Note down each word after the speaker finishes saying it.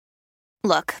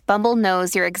Look, Bumble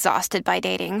knows you're exhausted by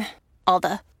dating. All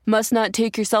the must not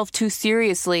take yourself too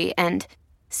seriously and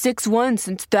 6'1"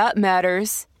 since that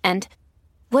matters. And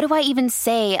what do I even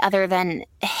say other than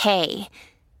hey?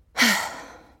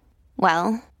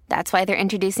 Well, that's why they're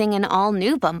introducing an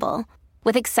all-new Bumble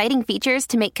with exciting features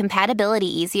to make compatibility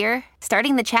easier,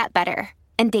 starting the chat better,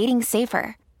 and dating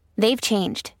safer. They've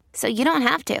changed, so you don't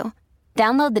have to.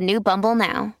 Download the new Bumble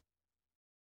now.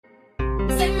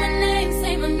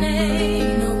 Say my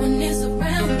name, no one is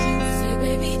around you. Say,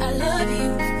 baby, I love you.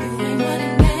 You ain't what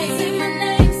I need.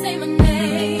 Say my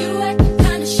name, you acting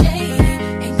kinda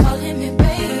shady. Ain't calling me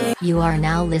baby. You are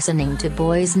now listening to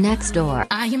Boys Next Door.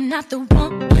 I am not the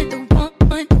one,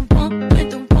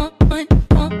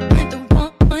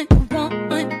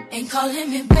 ain't calling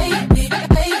me baby.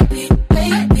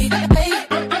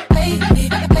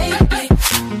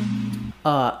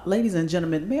 Ladies and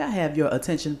gentlemen, may I have your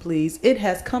attention, please? It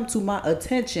has come to my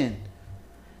attention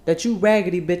that you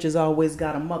raggedy bitches always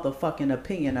got a motherfucking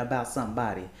opinion about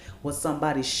somebody. What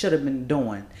somebody should have been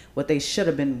doing. What they should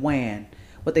have been wearing.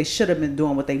 What they should have been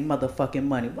doing with their motherfucking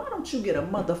money. Why don't you get a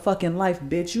motherfucking life,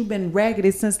 bitch? You've been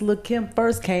raggedy since Lil' Kim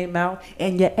first came out,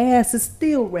 and your ass is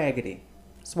still raggedy.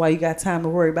 That's why you got time to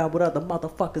worry about what other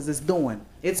motherfuckers is doing.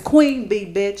 It's Queen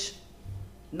Bee, bitch.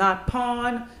 Not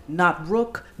pawn, not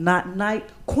rook, not knight.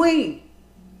 Queen!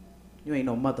 You ain't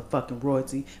no motherfucking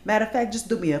royalty. Matter of fact, just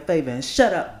do me a favor and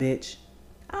shut up, bitch.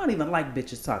 I don't even like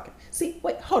bitches talking. See,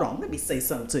 wait, hold on. Let me say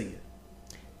something to you.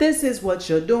 This is what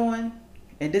you're doing,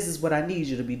 and this is what I need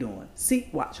you to be doing. See,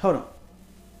 watch, hold on.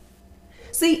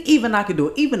 See, even I can do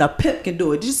it. Even a pimp can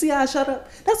do it. Did you see how I shut up?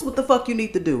 That's what the fuck you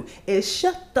need to do. Is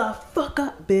shut the fuck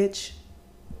up, bitch.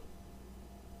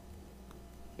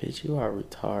 Bitch, you are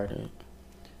retarded.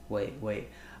 Wait.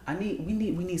 We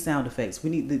need sound effects.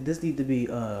 This need to be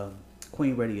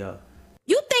Queen Radio.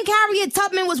 You think Harriet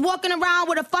Tubman was walking around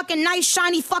with a fucking nice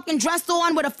shiny fucking dress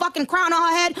on with a fucking crown on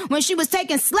her head when she was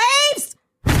taking slaves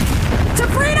to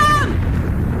freedom?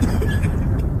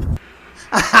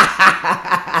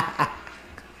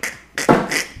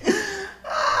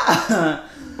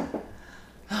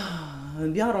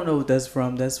 Y'all don't know what that's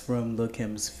from. That's from Lil'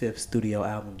 Kim's 5th studio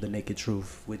album, The Naked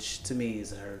Truth, which to me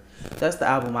is that's the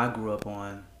album I grew up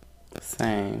on.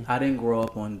 Same. I didn't grow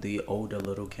up on the older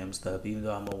Lil' Kim stuff, even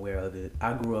though I'm aware of it.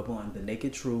 I grew up on The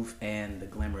Naked Truth and The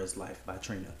Glamorous Life by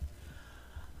Trina.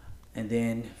 And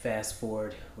then fast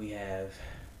forward, we have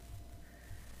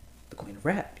the Queen of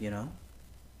Rap,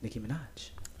 Nicki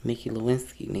Minaj. Nicki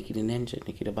Lewinsky, Nicki the Ninja,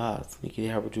 Nicki the Boss, Nicki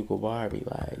the Harajuku Barbie,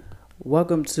 like.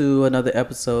 Welcome to another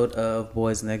episode of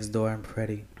Boys Next Door. I'm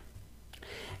Freddie.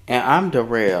 And I'm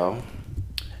Darrell.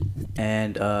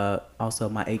 And also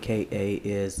my AKA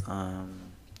is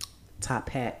Top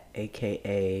Hat,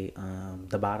 AKA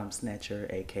The Bottom Snatcher,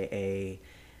 AKA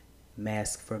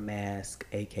Mask for Mask,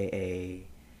 AKA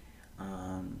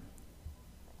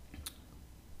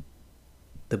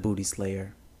The Booty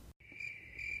Slayer.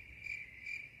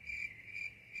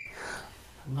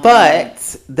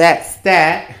 But that's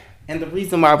that. And the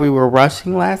reason why we were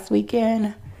rushing last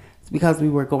weekend is because we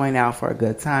were going out for a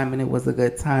good time, and it was a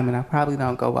good time, and I probably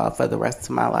don't go out for the rest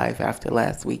of my life after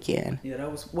last weekend. Yeah, that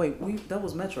was that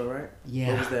was Metro, right?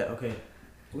 Yeah. What was that? Okay.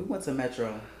 We went to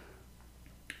Metro.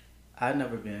 I'd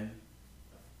never been.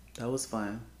 That was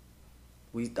fun.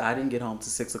 I didn't get home till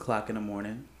 6 o'clock in the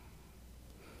morning.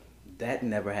 That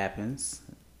never happens.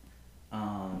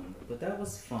 But that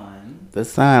was fun. The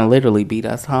sun literally beat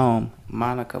us home.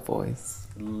 Monica voice.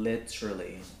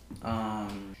 Literally.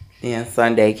 Then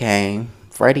Sunday came.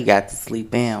 Freddie got to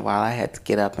sleep in while I had to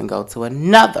get up and go to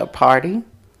another party.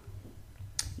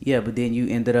 Yeah, but then you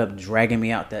ended up dragging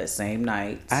me out that same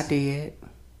night. I did.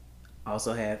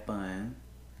 Also had fun.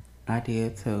 I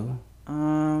did too.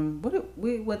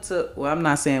 We went to. Well, I'm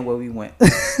not saying where we went.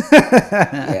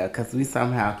 Yeah, because we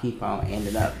somehow keep on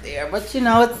ending up there. But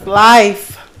it's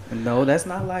life. No, that's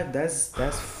not life.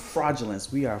 That's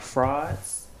fraudulence. We are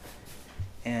frauds.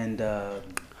 And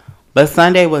but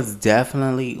Sunday was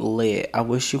definitely lit. I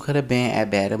wish you could have been at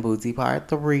Bad and Boozy Part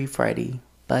 3, Freddie.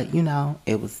 But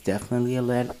it was definitely a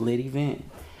lit event.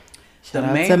 Shout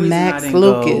out to Max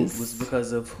Lucas. Was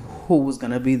because of who was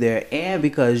gonna be there, and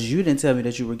because you didn't tell me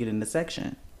that you were getting the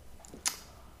section.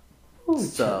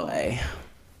 So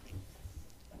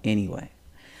anyway,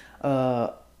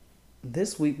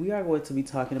 this week we are going to be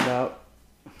talking about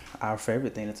our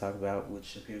favorite thing to talk about,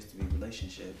 which appears to be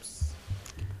relationships.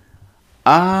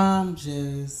 I'm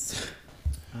just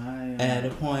at a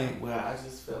point where I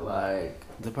just feel like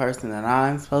the person that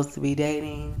I'm supposed to be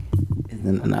dating is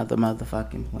in another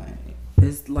motherfucking planet.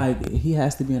 It's like he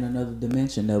has to be in another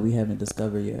dimension that we haven't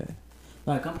discovered yet.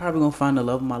 Like, I'm probably gonna find the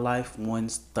love of my life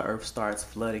once the earth starts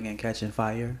flooding and catching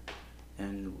fire,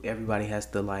 and everybody has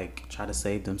to like try to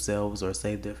save themselves or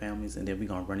save their families, and then we're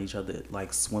gonna run each other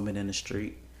like swimming in the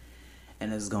street,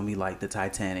 and it's gonna be like the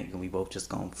Titanic, and we both just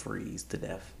gonna freeze to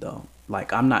death. Though,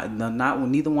 like, I'm not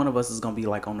neither one of us is gonna be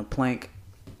like on the plank,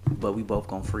 but we both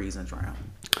gonna freeze and drown.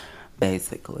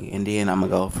 Basically, and then I'm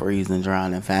gonna go freeze and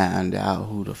drown and find out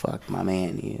who the fuck my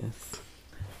man is.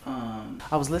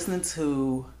 I was listening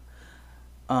to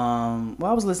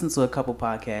a couple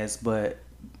podcasts, but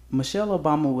Michelle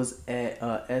Obama was at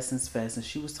Essence Fest, and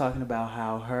she was talking about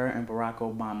how her and Barack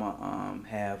Obama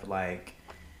have like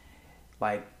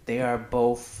they are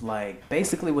both like,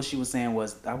 basically what she was saying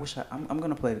was, I'm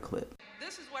gonna play the clip.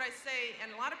 This is what I say,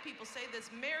 and a lot of people say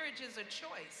this: marriage is a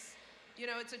choice. You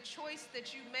know, it's a choice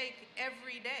that you make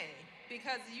every day,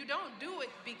 because you don't do it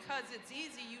because it's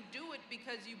easy. You do it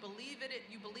because you believe in it,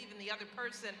 you believe in the other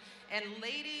person. And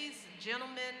ladies,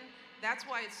 gentlemen, that's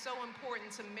why it's so important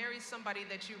to marry somebody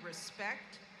that you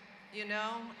respect. You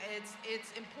know, it's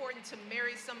important to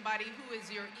marry somebody who is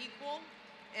your equal,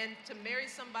 and to marry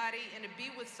somebody and to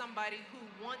be with somebody who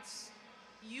wants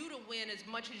you to win as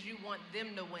much as you want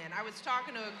them to win. I was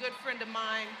talking to a good friend of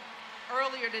mine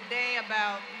earlier today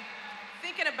about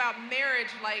thinking about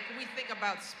marriage like we think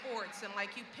about sports, and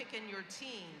like you picking your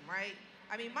team, right?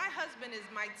 I mean, my husband is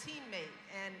my teammate,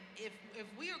 and if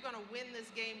we are gonna win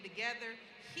this game together,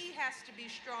 he has to be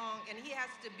strong, and he has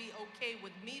to be okay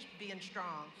with me being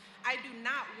strong. I do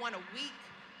not want a weak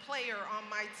player on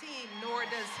my team, nor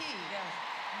does he. Yes.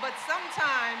 But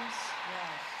sometimes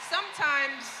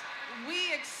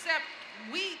we accept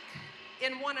weak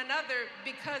in one another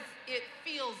because it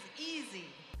feels easy.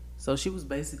 So she was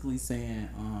basically saying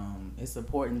it's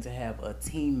important to have a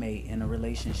teammate in a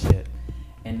relationship,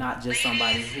 and not just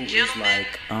somebody who is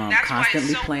like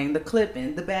constantly playing the clip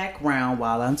in the background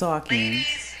while I'm talking.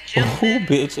 Who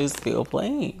bitch is still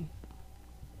playing?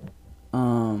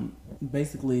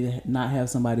 Basically not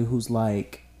have somebody who's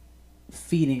like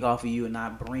feeding off of you and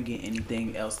not bringing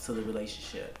anything else to the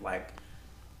relationship. Like,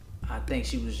 I think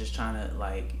she was just trying to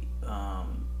like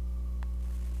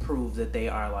prove that they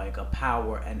are like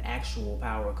an actual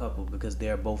power couple, because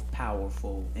they're both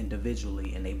powerful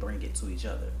individually and they bring it to each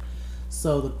other.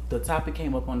 So the topic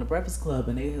came up on the Breakfast Club,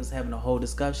 and they was having a whole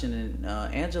discussion, and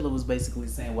Angela was basically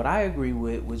saying what I agree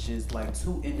with, which is like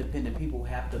two independent people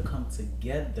have to come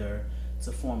together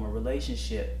to form a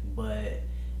relationship. But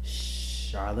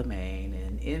Charlemagne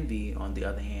and Envy, on the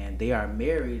other hand, they are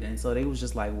married, and so they was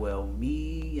just like, well,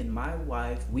 me and my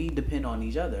wife, we depend on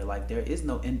each other. Like, there is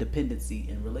no independency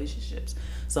in relationships.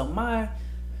 So my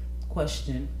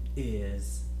question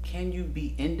is, can you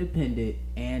be independent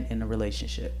and in a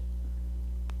relationship?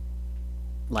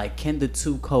 Like, can the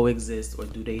two coexist, or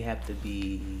do they have to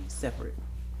be separate?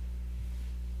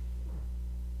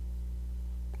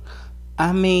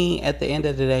 I mean, at the end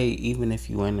of the day, even if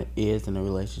you is in a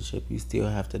relationship, you still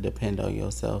have to depend on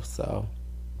yourself. So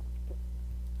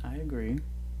I agree.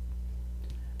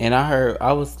 And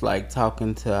I was like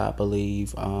talking to, I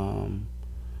believe it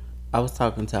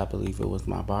was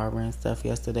my barber and stuff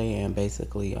yesterday, and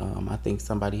basically I think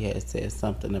somebody had said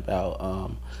something about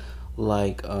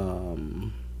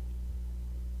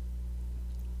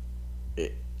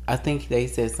I think they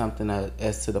said something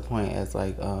as to the point as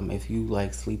like, if you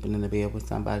like sleeping in the bed with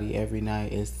somebody every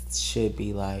night, it should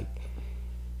be like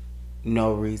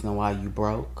no reason why you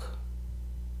broke.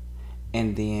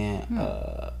 And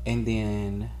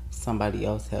then somebody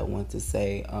else had went to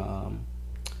say,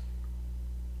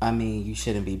 I mean, you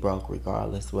shouldn't be broke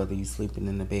regardless whether you sleeping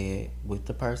in the bed with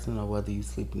the person or whether you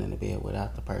sleeping in the bed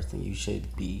without the person. You should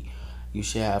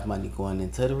have money going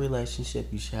into the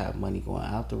relationship. You should have money going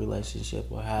out the relationship,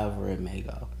 or however it may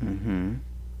go. Mm-hmm.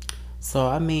 So,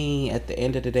 I mean, at the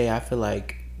end of the day, I feel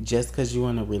like just because you're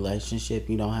in a relationship,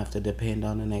 you don't have to depend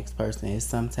on the next person. It's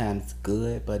sometimes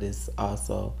good, but it's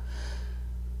also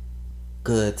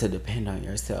good to depend on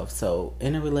yourself. So,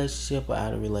 in a relationship or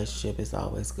out of a relationship, it's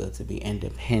always good to be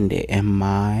independent, in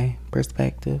my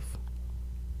perspective.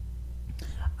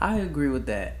 I agree with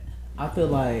that. I feel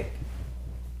like,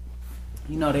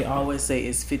 you know, they always say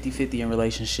it's 50-50 in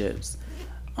relationships.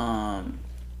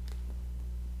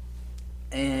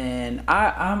 And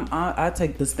I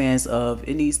take the stance of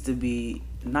it needs to be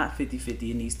not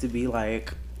 50-50, it needs to be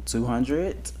like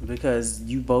 200, because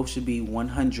you both should be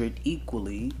 100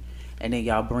 equally, and then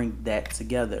y'all bring that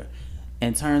together.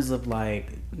 In terms of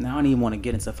like, now I don't even want to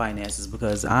get into finances,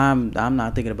 because I'm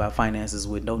not thinking about finances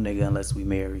with no nigga unless we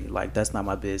marry. Like, that's not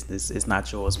my business. It's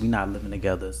not yours. We not living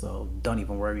together, so don't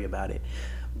even worry about it.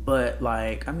 But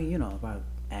like, I mean, you know, if I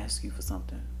ask you for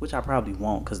something, which I probably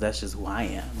won't, because that's just who I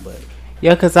am. But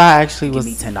Yeah, because I actually Give was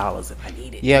me $10 if I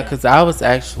need it. Yeah, because I was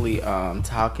actually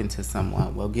talking to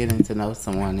someone, getting to know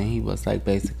someone, and he was like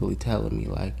basically telling me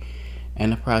like,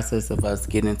 in the process of us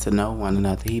getting to know one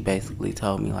another, he basically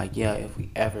told me like, yeah, if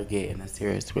we ever get in a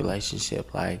serious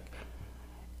relationship, like,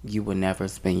 you would never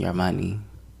spend your money,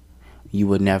 you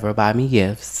would never buy me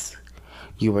gifts,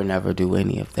 you would never do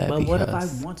any of that. But because, what if I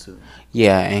want to?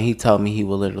 Yeah, and he told me he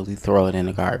would literally throw it in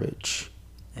the garbage.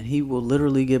 And he will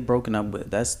literally get broken up with.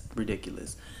 That's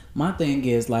ridiculous. My thing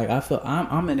is like I feel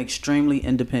I'm an extremely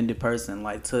independent person.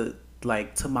 Like to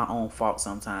my own fault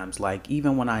sometimes. Like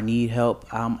even when I need help,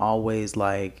 I'm always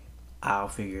like I'll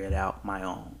figure it out my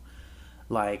own.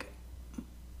 Like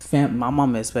my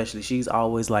mama especially, she's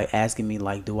always like asking me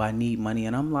like, do I need money?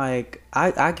 And I'm like,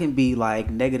 I can be like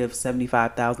negative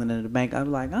 75,000 in the bank. I'm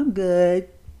like, I'm good.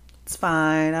 It's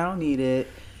fine. I don't need it.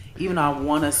 Even though I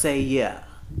want to say yeah.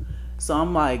 So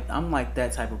I'm like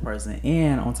that type of person.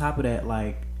 And on top of that,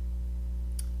 like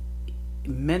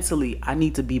mentally, I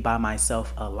need to be by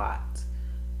myself a lot.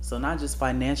 So not just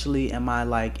financially am I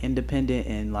like independent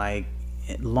and like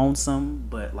lonesome,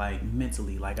 but like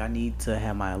mentally, like I need to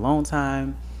have my alone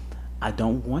time. I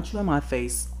don't want you in my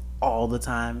face all the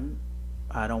time.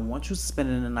 I don't want you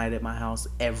spending the night at my house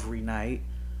every night.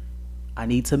 I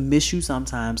need to miss you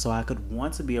sometimes so I could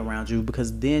want to be around you,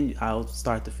 because then I'll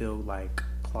start to feel like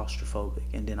claustrophobic,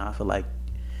 and then I feel like,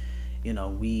 you know,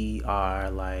 we are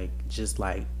like just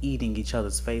like eating each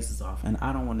other's faces off, and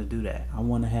I don't want to do that. I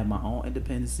want to have my own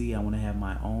independency. I want to have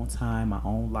my own time, my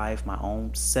own life, my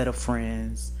own set of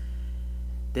friends,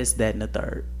 this, that, and the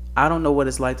third. I don't know what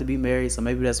it's like to be married, so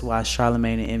maybe that's why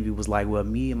Charlamagne and Envy was like, well,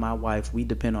 me and my wife, we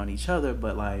depend on each other.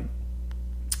 But like,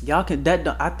 y'all can, that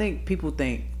I think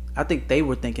they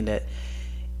were thinking that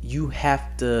you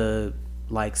have to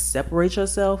like separate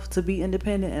yourself to be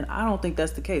independent, and I don't think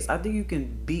that's the case. I think you can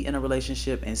be in a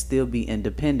relationship and still be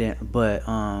independent, but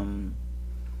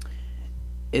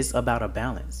it's about a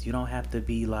balance. You don't have to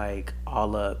be like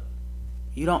all up.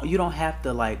 You don't have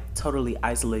to like totally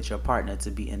isolate your partner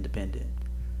to be independent,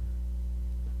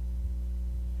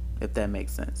 if that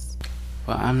makes sense.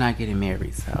 Well, I'm not getting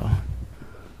married, so,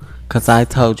 because I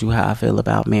told you how I feel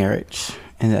about marriage,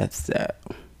 and that's that.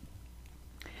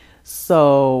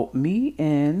 So me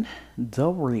and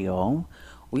Daryl,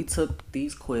 we took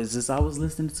these quizzes. I was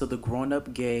listening to the Grown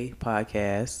Up Gay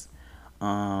podcast.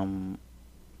 I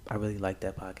really like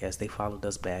that podcast. They followed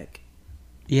us back.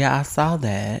 Yeah, I saw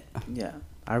that. Yeah,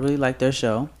 I really like their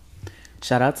show.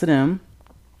 Shout out to them.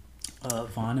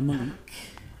 Vaughn and Malik.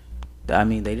 I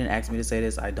mean, they didn't ask me to say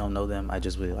this. I don't know them. I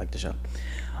just really like the show.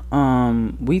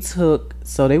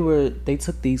 They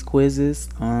took these quizzes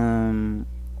on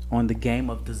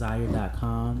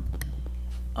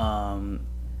thegameofdesire.com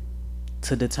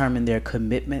to determine their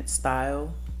commitment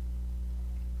style.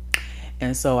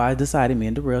 And so I decided me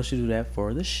and Darrell should do that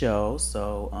for the show.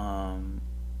 So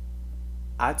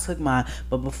I took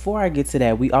but before I get to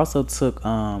that, we also took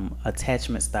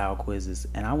attachment style quizzes,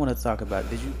 and I want to talk about,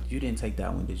 you didn't take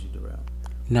that one, did you, Darrell?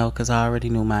 No, because I already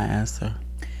knew my answer.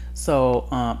 So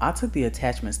I took the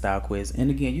attachment style quiz, and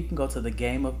again, you can go to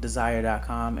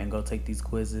thegameofdesire.com and go take these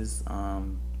quizzes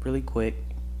really quick.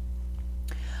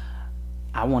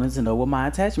 I wanted to know what my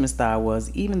attachment style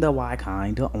was, even though I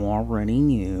kind of already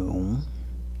knew.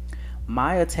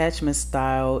 My attachment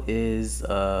style is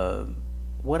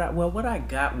what I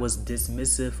got was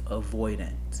dismissive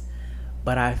avoidant,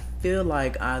 but I feel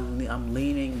like I'm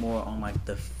leaning more on like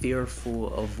the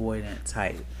fearful avoidant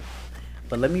type.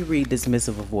 But let me read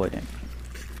dismissive avoidant.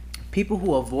 People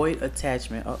who avoid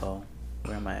attachment.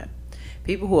 Where am I at?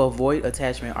 People who avoid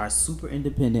attachment are super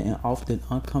independent and often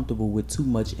uncomfortable with too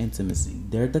much intimacy.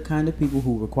 They're the kind of people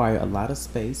who require a lot of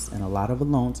space and a lot of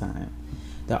alone time.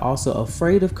 They're also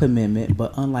afraid of commitment,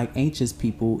 but unlike anxious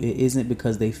people, it isn't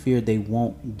because they fear they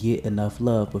won't get enough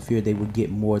love, but fear they will get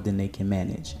more than they can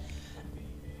manage.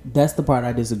 That's the part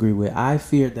I disagree with. I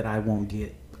fear that I won't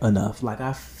get enough. Like,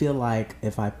 I feel like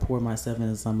if I pour myself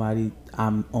into somebody,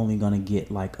 I'm only gonna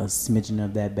get like a smidgen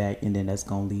of that back, and then that's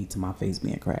gonna lead to my face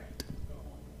being cracked.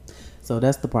 So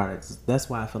that's the part. That's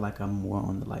why I feel like I'm more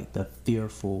on the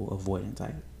fearful avoidant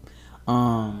type.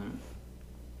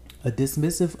 A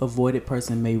dismissive avoided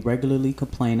person may regularly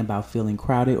complain about feeling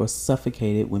crowded or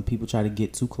suffocated when people try to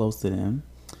get too close to them.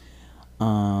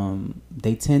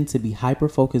 They tend to be hyper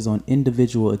focused on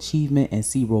individual achievement and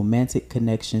see romantic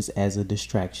connections as a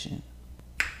distraction.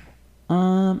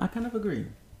 I kind of agree.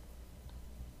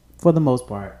 For the most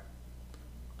part.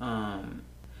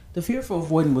 The fearful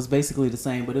avoiding was basically the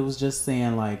same, but it was just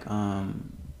saying like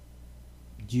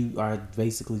you are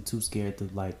basically too scared to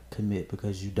like commit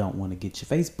because you don't want to get your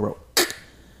face broke.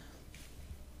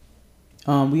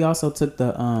 We also took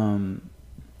the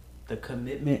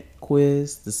commitment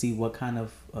quiz to see what kind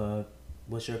of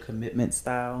what's your commitment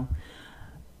style.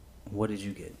 What did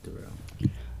you get, Darrell?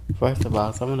 First of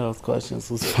all, some of those questions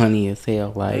was funny as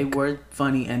hell. They Like, were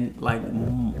funny, and like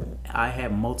I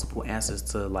had multiple answers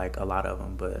to like a lot of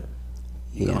them, but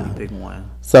you can only pick one.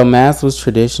 so Mass was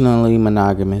traditionally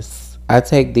monogamous. I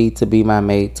take thee to be my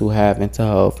mate, to have and to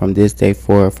hold from this day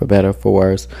forward, for better, for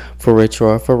worse, for richer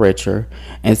or for richer,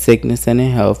 in sickness and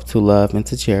in health, to love and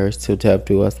to cherish, till death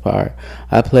do us part.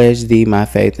 I pledge thee my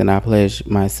faith, and I pledge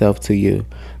myself to you.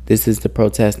 This is the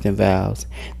Protestant vows.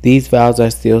 These vows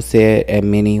are still said at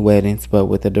many weddings, but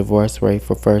with the divorce rate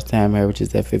for first-time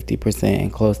marriages at 50%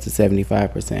 and close to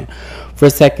 75% for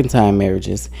second-time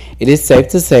marriages. It is safe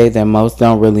to say that most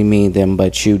don't really mean them,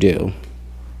 but you do.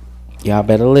 Y'all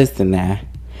better listen now.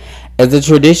 As a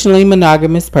traditionally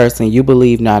monogamous person, you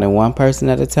believe not in one person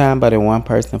at a time, but in one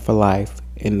person for life.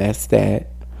 And that's that.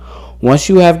 Once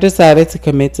you have decided to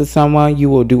commit to someone, you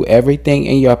will do everything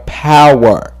in your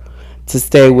power to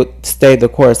stay the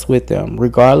course with them,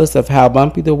 regardless of how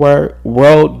bumpy the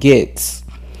road gets.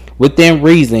 Within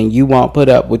reason, you won't put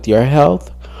up with your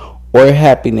health or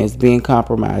happiness being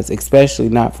compromised, especially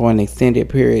not for an extended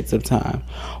periods of time.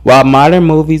 While modern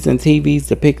movies and TVs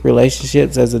depict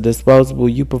relationships as a disposable,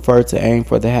 you prefer to aim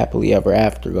for the happily ever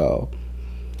after goal.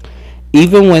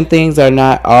 Even when things are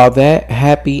not all that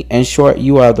happy, in short,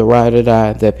 you are the ride or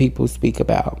die that people speak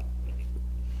about.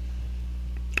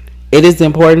 It is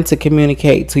important to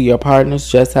communicate to your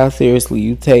partners just how seriously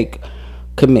you take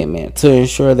commitment to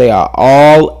ensure they are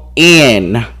all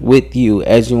in with you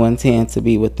as you intend to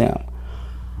be with them.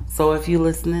 So if you're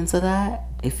listening to that,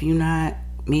 if you're not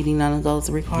meeting none of those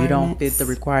requirements, You don't fit the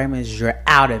requirements, you're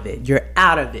out of it. You're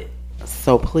out of it.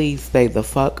 so please stay the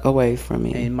fuck away from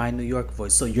me. In my New York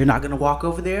voice. So you're not gonna walk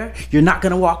over there? You're not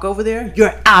gonna walk over there?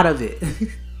 You're out of it.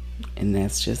 And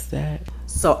that's just that.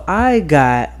 So I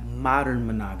got modern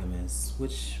monogamous,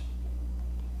 which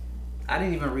I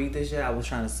didn't even read this yet. I was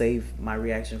trying to save my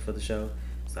reaction for the show,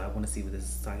 so I want to see what this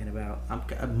is talking about.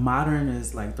 Modern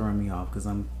is like throwing me off because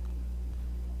I'm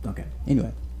okay.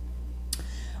 Anyway,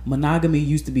 monogamy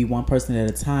used to be one person at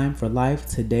a time for life.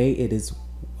 Today it is.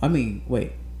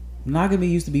 Monogamy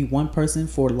used to be one person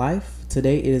for life.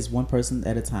 Today it is one person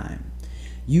at a time.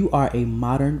 You are a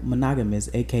modern monogamous,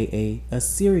 aka a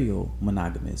serial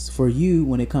monogamous. For you,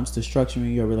 when it comes to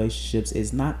structuring your relationships,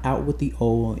 it's not out with the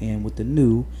old and with the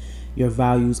new. Your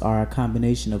values are a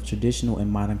combination of traditional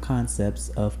and modern concepts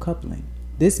of coupling.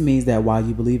 This means that while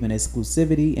you believe in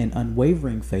exclusivity and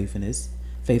unwavering faithfulness,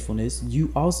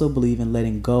 you also believe in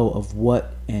letting go of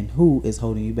what and who is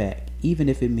holding you back, even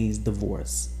if it means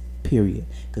divorce. Period.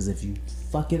 Because if you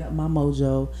fucking up my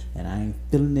mojo and I ain't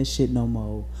feeling this shit no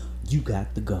more, you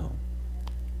got to go.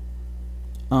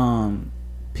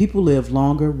 People live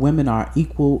longer, women are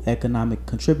equal economic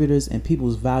contributors, and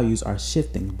people's values are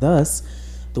shifting. Thus,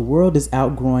 the world is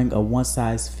outgrowing a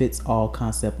one-size-fits-all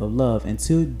concept of love.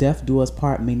 Until death do us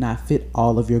part may not fit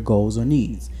all of your goals or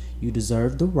needs. You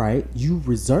reserve the right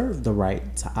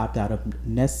to opt out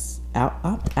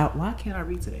why can't I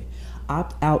read today?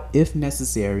 Opt out if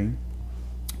necessary,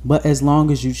 but as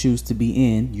long as you choose to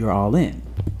be in, you're all in.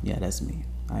 Yeah, that's me.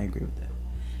 I agree with that.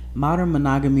 Modern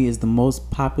monogamy is the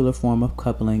most popular form of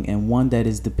coupling and one that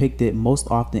is depicted most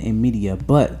often in media,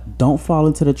 but don't fall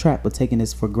into the trap of taking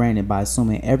this for granted by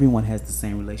assuming everyone has the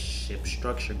same relationship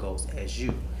structure goals as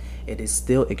you. It is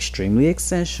still extremely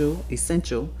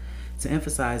essential to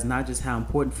emphasize not just how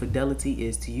important fidelity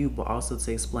is to you, but also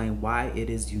to explain why it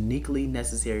is uniquely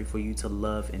necessary for you to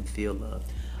love and feel loved.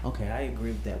 Okay, I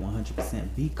agree with that 100%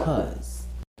 because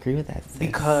Agree with that.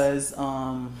 because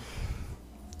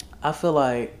I feel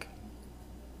like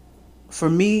for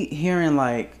me hearing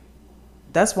like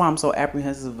that's why I'm so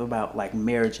apprehensive about like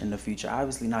marriage in the future.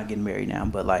 Obviously not getting married now,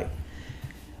 but like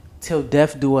till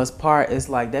death do us part, it's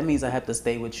like that means I have to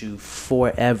stay with you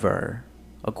forever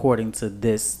according to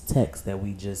this text that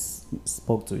we just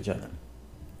spoke to each other.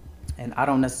 And I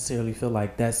don't necessarily feel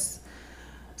like that's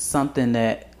something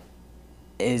that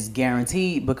is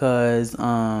guaranteed because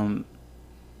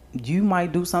you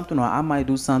might do something or I might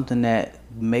do something that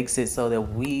makes it so that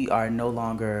we are no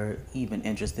longer even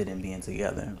interested in being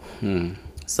together.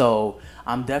 So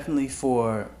I'm definitely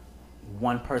for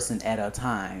one person at a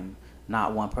time,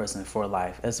 not one person for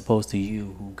life, as opposed to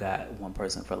you who got one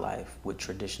person for life with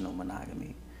traditional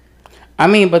monogamy. I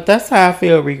mean, but that's how I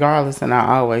feel regardless, and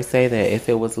I always say that if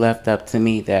it was left up to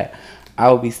me, that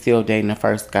I would be still dating the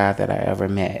first guy that I ever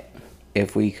met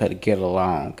if we could get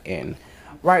along and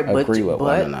agree with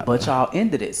one another. But y'all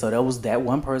ended it, so that was that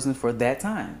one person for that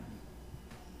time.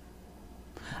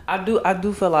 I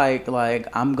do feel like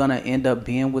I'm gonna end up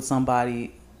being with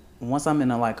somebody once I'm in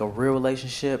a real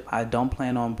relationship. I don't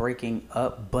plan on breaking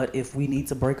up, but if we need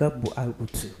to break up,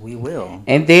 we will.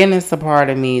 And then it's a part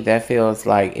of me that feels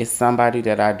like it's somebody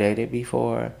that I dated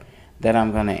before that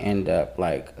I'm gonna end up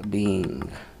like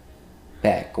being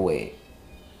back with.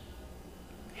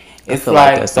 It's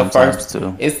like the first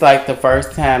too. It's like the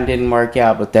first time didn't work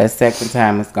out, but that second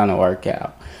time it's gonna work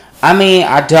out. I mean,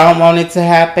 I don't want it to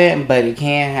happen, but it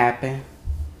can happen.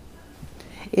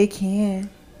 It can.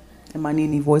 In my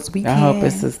Nene voice, we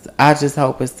can. I just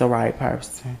hope it's the right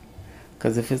person.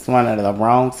 Because if it's one of the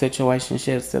wrong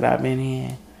situationships that I've been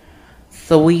in,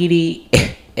 sweetie,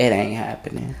 it ain't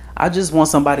happening. I just want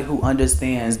somebody who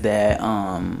understands that,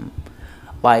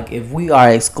 if we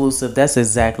are exclusive, that's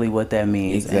exactly what that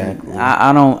means. Exactly.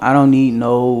 I don't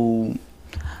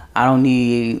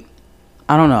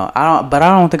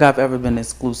think I've ever been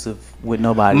exclusive with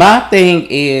nobody. My thing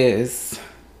is,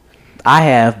 I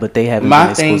have, but they haven't.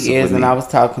 My thing is, and I was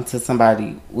talking to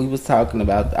somebody. I was talking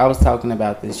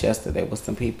about this yesterday with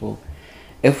some people.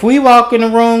 If we walk in a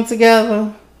room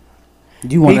together,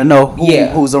 you want to know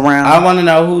who's around. I want to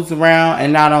know who's around,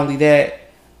 and not only that,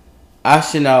 I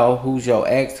should know who's your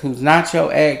ex, who's not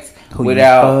your ex,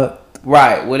 without a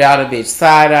bitch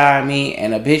side-eyeing me,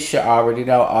 and a bitch should already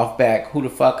know off back who the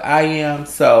fuck I am.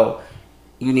 So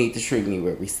you need to treat me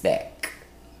with respect.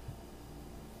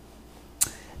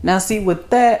 Now, see,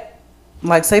 with that,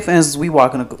 say for instance, we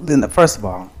walk in first of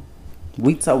all,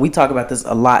 we talk about this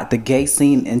a lot. The gay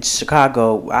scene in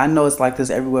Chicago, I know it's like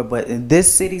this everywhere, but in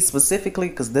this city specifically,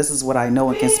 because this is what I know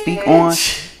and can speak on,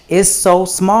 it's so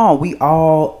small. We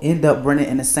all end up running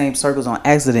in the same circles on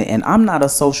accident, and I'm not a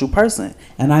social person,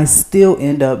 and I still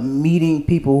end up meeting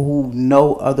people who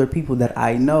know other people that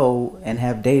I know and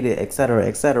have dated, etc.,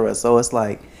 etc. So it's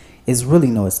like, it's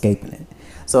really no escaping it.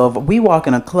 So if we walk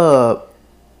in a club,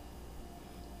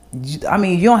 I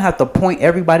mean, you don't have to point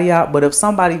everybody out, but if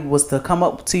somebody was to come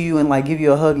up to you and give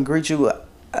you a hug and greet you,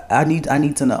 I need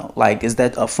to know, is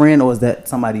that a friend or is that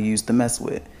somebody you used to mess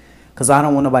with? Because I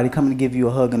don't want nobody coming to give you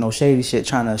a hug and no shady shit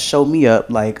trying to show me up.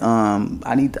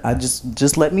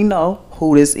 Just let me know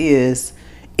who this is,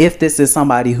 if this is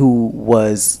somebody who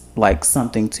was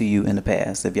something to you in the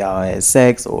past, if y'all had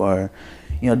sex, or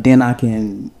then I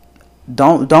can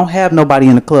don't have nobody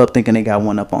in the club thinking they got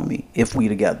one up on me if we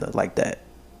together like that.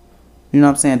 You know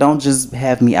what I'm saying? Don't just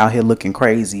have me out here looking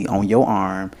crazy on your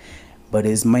arm, but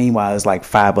meanwhile it's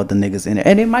 5 other niggas in there,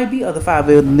 and it might be other 5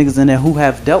 other niggas in there who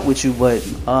have dealt with you, but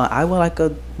I would like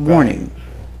a warning,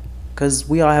 because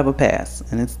we all have a past,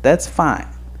 and that's fine.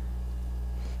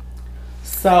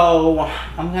 So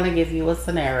I'm gonna give you a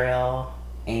scenario,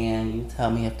 and you tell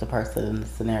me if the person in the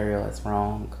scenario is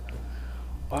wrong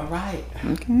or right.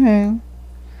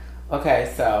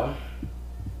 Okay, so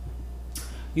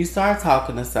you start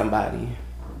talking to somebody.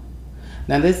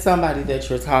 Now, this somebody that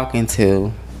you're talking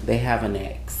to, they have an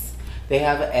ex. They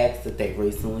have an ex that they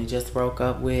recently just broke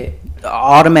up with.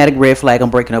 Automatic red flag. I'm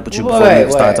breaking up with you before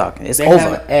we start talking. It's over. They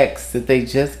have an ex that they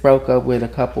just broke up with a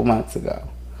couple months ago.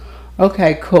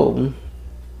 Okay, cool.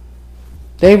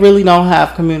 They really don't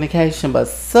have communication, but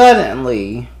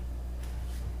suddenly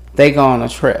they go on a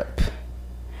trip.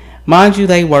 Mind you,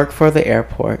 they work for the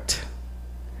airport.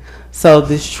 So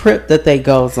this trip that they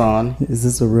goes on... Is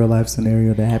this a real life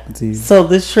scenario that happened to you? So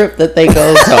this trip that they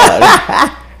goes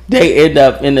on, they end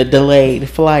up in a delayed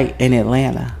flight in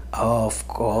Atlanta. Oh,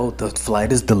 the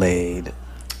flight is delayed.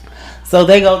 So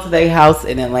they go to their house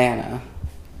in Atlanta.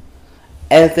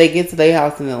 As they get to their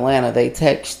house in Atlanta, they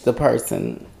text the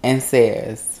person and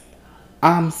says,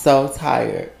 "I'm so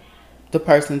tired." The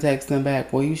person texts them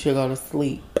back, "Well, you should go to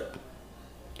sleep."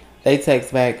 They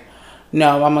text back,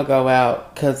 "No, I'm going to go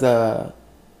out because I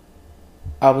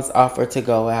was offered to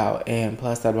go out, and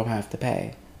plus I don't have to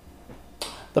pay."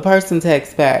 The person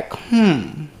texts back,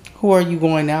 "Who are you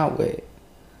going out with?"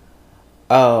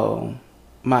 "Oh,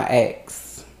 my ex."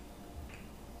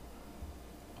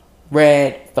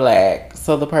 Red flag.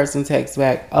 So the person texts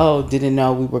back, "Oh, didn't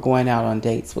know we were going out on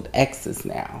dates with exes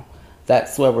now.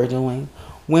 That's what we're doing.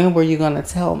 When were you going to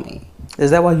tell me?"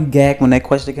 Is that why you gagged when that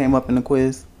question came up in the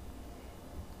quiz?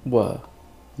 What?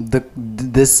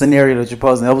 This scenario that you're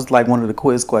posing, that was one of the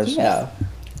quiz questions. Yeah.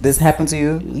 This happened to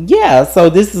you? Yeah, so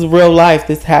this is real life.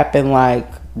 This happened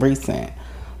recent.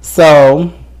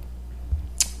 So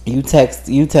you text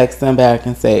them back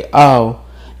and say, "Oh,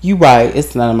 you right,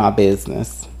 it's none of my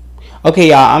business." Okay,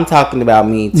 y'all, I'm talking about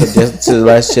me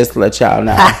let's just let y'all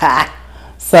know.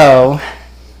 So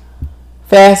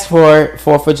fast forward,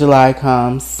 4th of July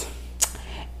comes,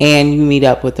 and you meet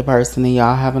up with the person and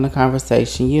y'all having a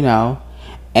conversation,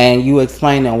 and you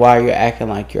explaining why you're acting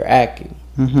like you're acting.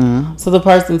 Mm-hmm. So the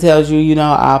person tells you, you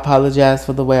know, I apologize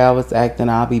for the way I was acting.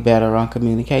 I'll be better on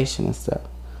communication and stuff.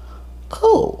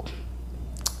 Cool.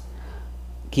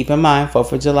 Keep in mind,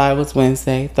 4th of July was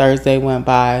Wednesday. Thursday went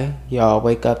by. Y'all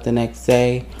wake up the next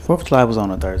day. 4th of July was on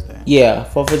a Thursday. Yeah,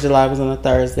 4th of July was on a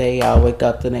Thursday. Y'all wake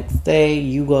up the next day.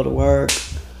 You go to work.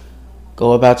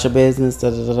 Go about your business.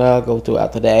 Go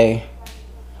throughout the day.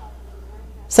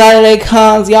 Saturday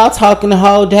comes. Y'all talking the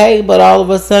whole day. But all of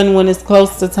a sudden, when it's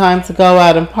close to time to go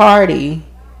out and party,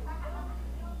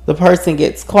 the person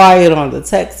gets quiet on the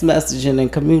text messaging and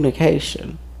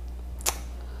communication.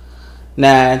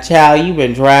 Now, child, you've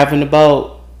been driving the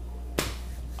boat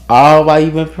all while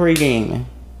you've been pre-gaming.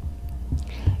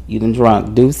 You done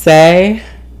drunk Douce.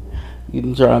 You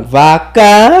done drunk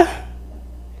vodka.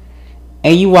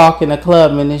 And you walk in the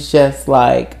club and it's just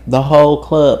like the whole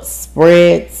club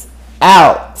spreads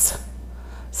out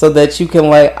so that you can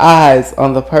lay eyes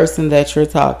on the person that you're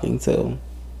talking to.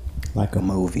 Like a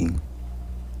movie.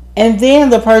 And then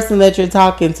the person that you're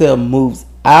talking to moves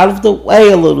out of the way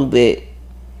a little bit.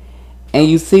 And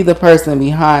you see the person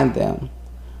behind them.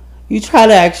 You try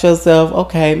to ask yourself,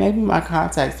 okay, maybe my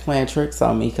contact's playing tricks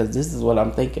on me because this is what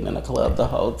I'm thinking in the club the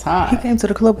whole time. He came to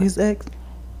the club with his ex.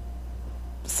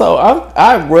 So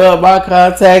I rubbed my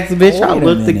contacts, bitch. I Wait a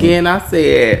looked minute. again. I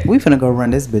said, We finna go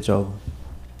run this bitch over.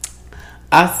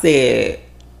 I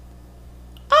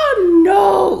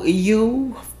know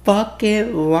you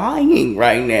fucking lying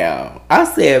right now. I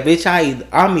said, bitch,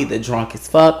 I'm either drunk as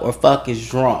fuck or fuck is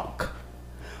drunk.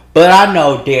 But I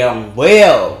know damn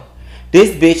well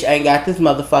this bitch ain't got this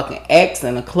motherfucking ex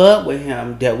in the club with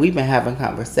him that we've been having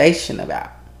conversation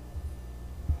about.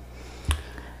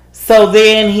 So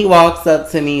then he walks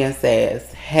up to me and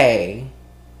says, hey.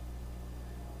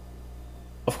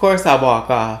 Of course I walk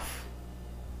off.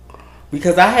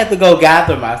 Because I had to go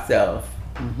gather myself.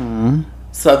 Mm-hmm.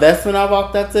 So that's when I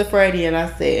walked up to Freddie and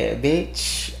I said,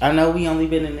 bitch, I know we only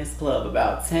been in this club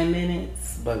about 10 minutes.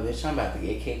 But bitch, I'm about to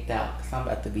get kicked out because I'm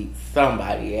about to beat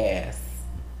somebody's ass.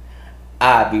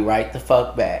 I'll be right the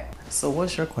fuck back. So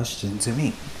what's your question to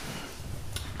me?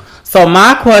 So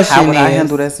my question How would is, I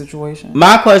handle that situation?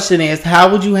 my question is, how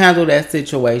would you handle that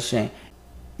situation?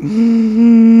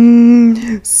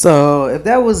 So if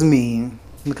that was me,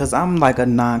 because I'm like a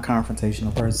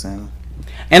non-confrontational person.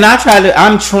 And I'm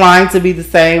trying to be the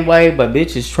same way, but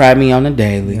bitches try me on a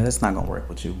daily. Yeah, that's not gonna work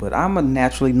with you. But I'm a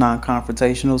naturally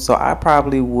non-confrontational, so I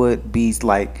probably would be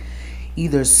like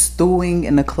either stewing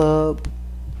in the club,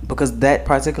 because that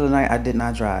particular night I did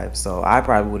not drive, so I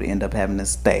probably would end up having to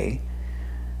stay,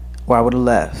 or I would have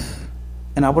left,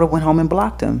 and I would have went home and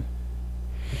blocked him.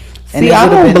 And See, I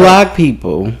don't block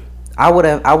people. I would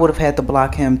have had to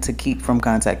block him to keep from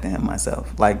contacting him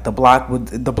myself. Like the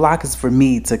block is for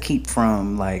me to keep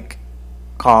from like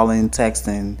calling,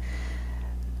 texting.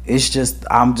 It's just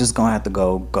I'm just gonna have to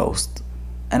go ghost,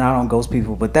 and I don't ghost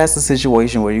people. But that's a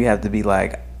situation where you have to be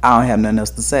like, I don't have nothing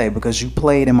else to say because you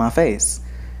played in my face.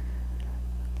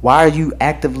 Why are you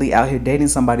actively out here dating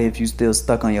somebody if you still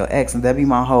stuck on your ex? And that'd be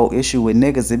my whole issue with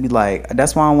niggas. It'd be like,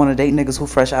 that's why I want to date niggas who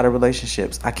fresh out of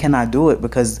relationships. I cannot do it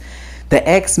because the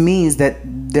ex means that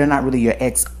they're not really your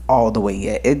ex all the way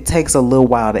yet. It takes a little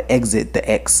while to exit the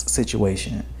ex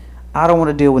situation. I don't want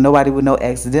to deal with nobody with no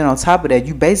ex. And then on top of that,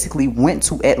 you basically went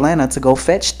to Atlanta to go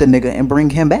fetch the nigga and bring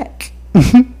him back.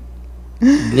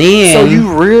 Then, So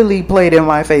you really played in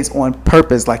my face on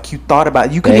purpose. Like you thought about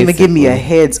it. You couldn't even give me a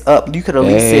heads up. You could at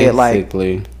least said like,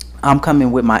 I'm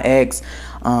coming with my ex.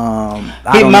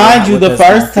 Mind you, the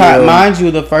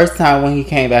first time when he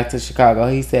came back to Chicago,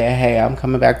 he said, hey, I'm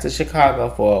coming back to Chicago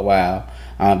for a while.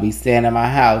 I'll be staying at my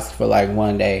house for like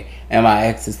one day, and my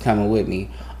ex is coming with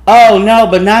me. Oh, no,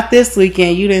 but not this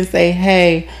weekend. You didn't say,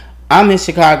 hey, I'm in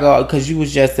Chicago because you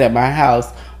was just at my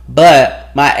house,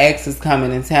 but my ex is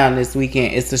coming in town this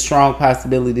weekend. It's a strong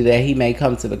possibility that he may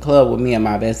come to the club with me and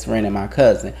my best friend and my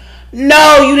cousin.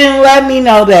 No, you didn't let me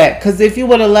know that, because if you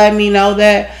would have let me know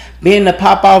that, being the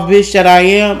pop-off bitch that I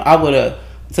am, I would have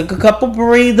took a couple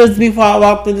breathers before I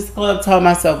walked in this club, told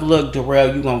myself, look,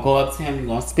 Darrell, you're going to go up to him, you're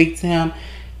going to speak to him,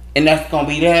 and that's going to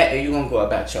be that, and you're going to go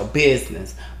about your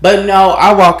business. But no,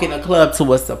 I walk in the club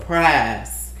to a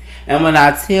surprise. And when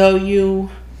I tell you,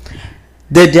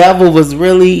 the devil was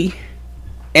really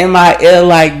in my ear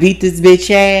like, beat this bitch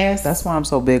ass. That's why I'm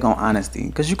so big on honesty.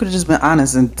 Because you could have just been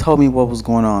honest and told me what was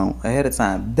going on ahead of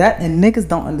time. And niggas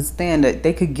don't understand that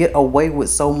they could get away with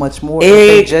so much more if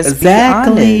they just be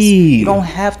honest. You don't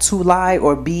have to lie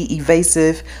or be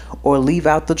evasive or leave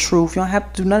out the truth. You don't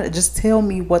have to do nothing. Just tell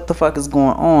me what the fuck is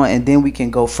going on and then we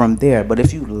can go from there. But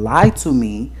if you lie to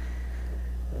me,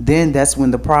 then that's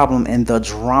when the problem and the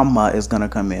drama is gonna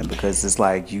come in, because it's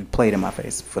like you played in my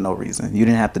face for no reason. You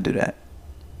didn't have to do that.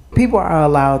 People are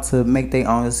allowed to make their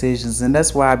own decisions, and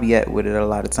that's where I be at with it a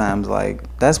lot of times. Like,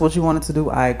 that's what you wanted to do?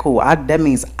 All right, cool. That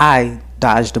means I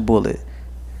dodged the bullet,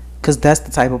 because that's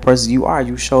the type of person you are.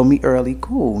 You showed me early.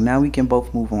 Cool. Now we can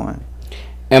both move on.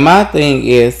 And my thing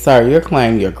is, sir, you're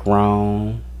claiming you're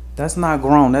grown. That's not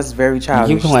grown. That's very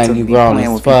childish. You claim you grown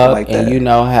as fuck, like and you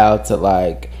know how to,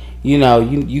 like,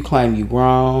 you claim you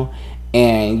grown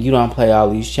and you don't play all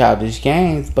these childish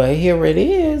games, but here it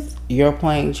is. You're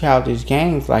playing childish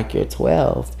games like you're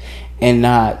 12 and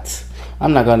not,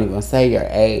 I'm not going to even say your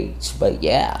age, but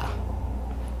yeah.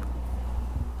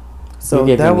 So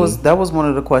that was one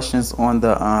of the questions on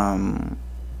the,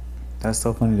 that's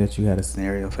so funny that you had a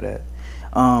scenario for that.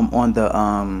 On the,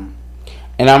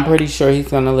 and I'm pretty sure he's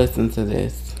going to listen to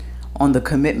this. On the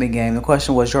commitment game, the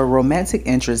question was, your romantic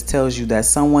interest tells you that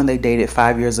someone they dated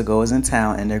 5 years ago is in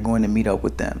town and they're going to meet up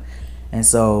with them. And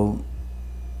so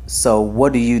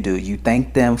what do? You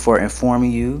thank them for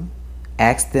informing you,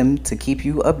 ask them to keep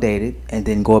you updated, and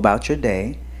then go about your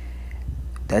day.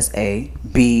 That's A.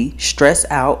 B. Stress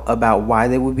out about why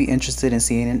they would be interested in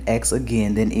seeing an ex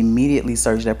again, then immediately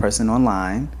search that person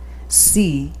online.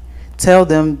 C. Tell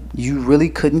them you really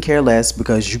couldn't care less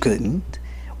because you couldn't.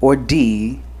 Or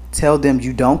D. Tell them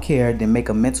you don't care, then make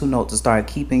a mental note to start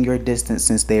keeping your distance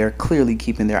since they are clearly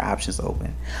keeping their options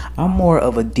open. I'm more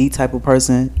of a D type of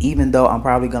person, even though I'm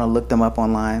probably going to look them up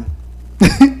online.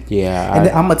 Yeah. And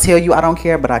I'm going to tell you I don't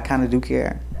care, but I kind of do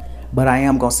care. But I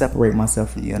am going to separate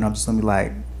myself from you, and I'm just going to be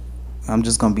like, I'm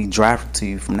just going to be dry to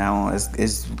you from now on.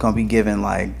 It's going to be given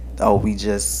like, oh, we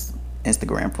just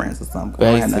Instagram friends or something.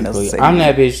 Basically, I'm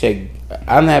that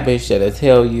bitch that'll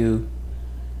tell you,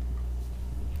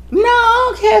 no, I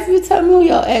don't care if you tell me who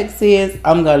your ex is.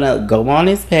 I'm gonna go on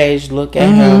his page, look at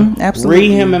him, absolutely.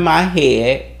 read him in my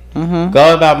head,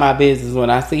 go about my business. When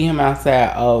I see him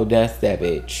outside, oh, that's that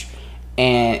bitch,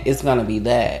 and it's gonna be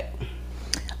that.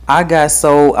 I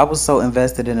was so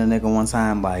invested in a nigga one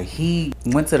time. Like, he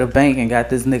went to the bank and got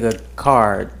this nigga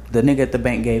card. The nigga at the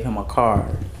bank gave him a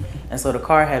card, and so the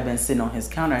card had been sitting on his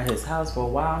counter at his house for a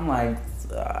while. I'm like,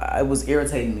 it was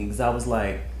irritating me because I was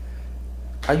like,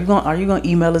 Are you gonna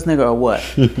email this nigga or what?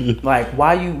 Like,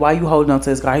 why you holding on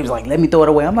to this card? He was like, let me throw it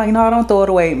away. I'm like, no, don't throw it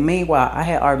away. Meanwhile, I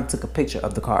had already took a picture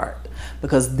of the card,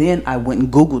 because then I went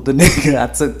and Googled the nigga. I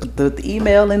took the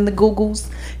email in the Googles.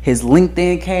 His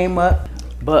LinkedIn came up,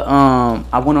 but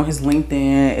I went on his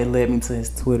LinkedIn. It led me to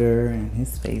his Twitter and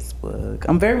his Facebook.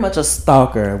 I'm very much a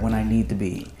stalker when I need to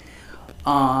be.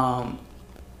 So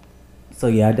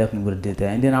yeah, I definitely would have did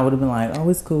that, and then I would have been like, oh,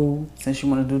 it's cool. Since you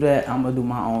want to do that, I'm gonna do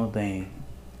my own thing.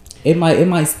 It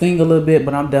might sting a little bit,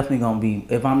 but I'm definitely gonna be.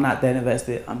 If I'm not that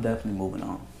invested, I'm definitely moving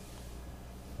on.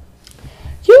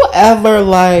 You ever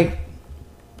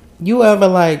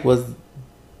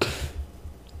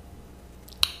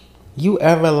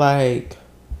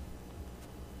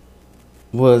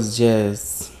was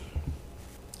just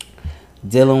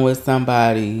dealing with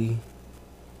somebody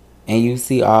and you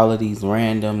see all of these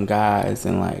random guys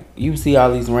and like you see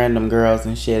all these random girls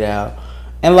and shit out,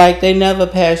 and like they never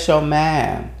pass your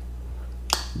mind,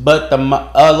 but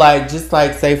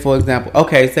say for example,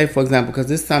 because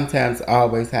this sometimes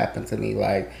always happens to me.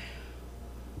 Like,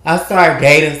 I start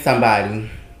dating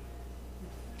somebody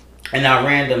and I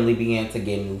randomly begin to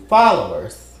get new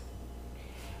followers.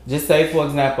 Just say for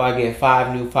example, I get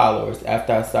 5 new followers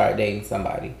after I start dating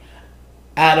somebody.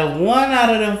 Out of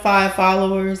them 5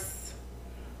 followers,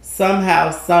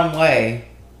 somehow, some way,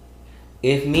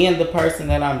 if me and the person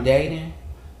that I'm dating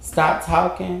stop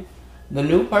talking, the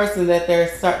new person that they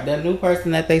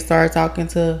start talking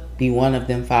to be one of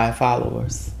them 5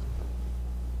 followers.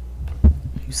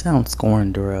 You sound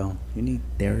scorned, Darrell. You need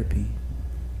therapy.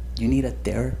 You need a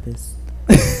therapist.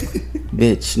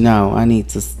 Bitch, no, I need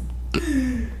to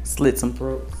slit some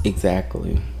throats.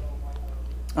 Exactly.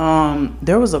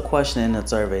 There was a question in the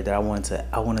survey that I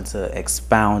wanted to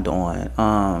expound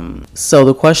on. So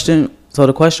the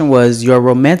question was, your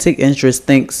romantic interest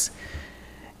thinks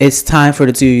it's time for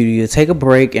the two of you to take a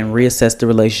break and reassess the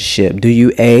relationship. Do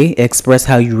you A, express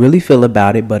how you really feel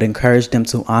about it, but encourage them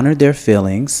to honor their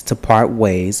feelings, to part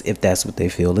ways if that's what they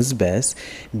feel is best?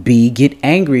 B, get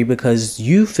angry because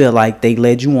you feel like they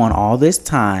led you on all this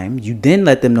time. You then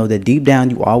let them know that deep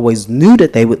down you always knew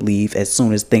that they would leave as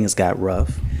soon as things got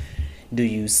rough. Do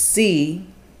you C,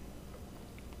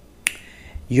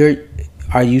 you're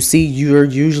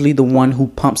usually the one who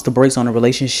pumps the brakes on a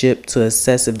relationship to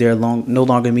assess if they're no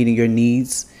longer meeting your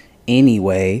needs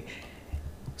anyway.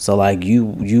 So like you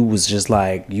was just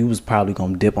like, you was probably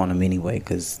gonna dip on them anyway,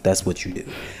 because that's what you do.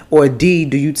 Or D,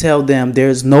 do you tell them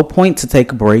there's no point to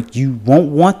take a break, you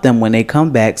won't want them when they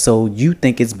come back, so you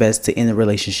think it's best to end the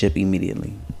relationship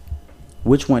immediately?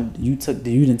 Which one you took?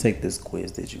 You didn't take this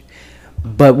quiz, did you?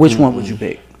 But which one would you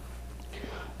pick?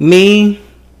 Me,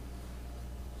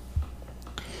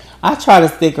 I try to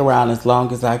stick around as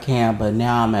long as I can, but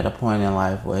now I'm at a point in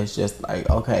life where it's just like,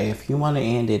 okay, if you want to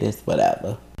end it, it's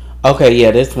whatever. Okay, yeah,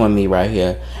 this one, me right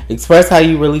here. Express how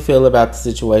you really feel about the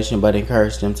situation, but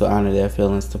encourage them to honor their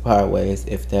feelings to part ways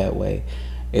if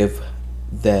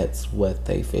that's what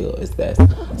they feel is best.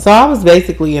 So I was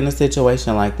basically in a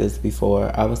situation like this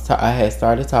before. I had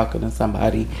started talking to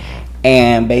somebody,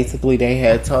 and basically they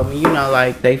had told me,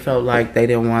 like they felt like they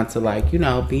didn't want to, like,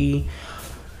 be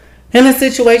in a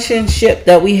situationship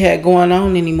that we had going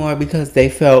on anymore, because they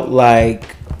felt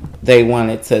like they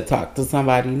wanted to talk to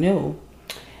somebody new.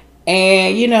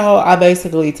 And, I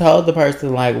basically told the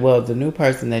person, like, well, the new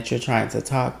person that you're trying to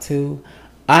talk to,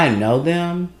 I know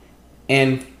them.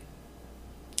 And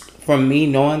from me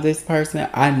knowing this person,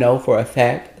 I know for a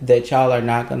fact that y'all are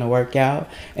not going to work out.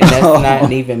 And that's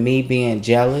not even me being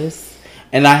jealous.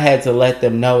 And I had to let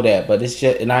them know that. But it's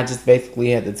just, and I just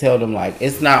basically had to tell them, like,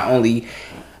 it's not only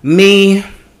me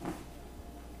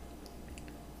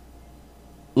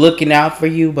looking out for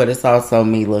you, but it's also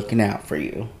me looking out for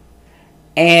you.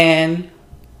 And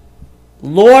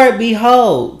Lord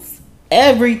beholds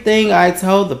everything I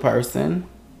told the person.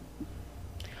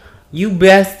 You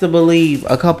best to believe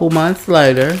a couple months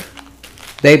later,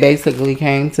 they basically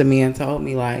came to me and told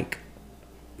me, like,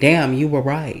 damn, you were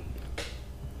right.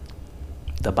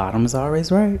 The bottom is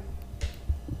always right.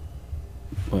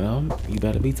 Well, you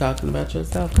better be talking about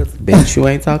yourself, because bitch, you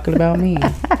ain't talking about me.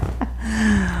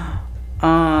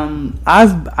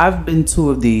 I've been two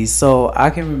of these, so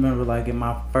I can remember, like, in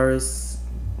my first,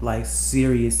 like,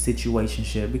 serious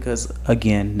situationship, because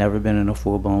again, never been in a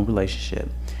full-blown relationship.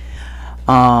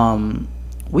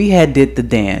 We had did the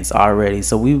dance already,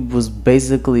 so we was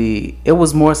basically, it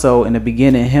was more so in the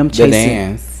beginning him chasing the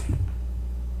dance,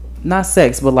 not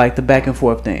sex, but like the back and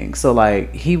forth thing. So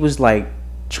like he was like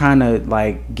trying to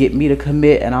like get me to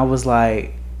commit, and I was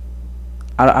like,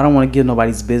 I don't want to give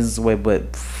nobody's business away,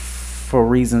 but for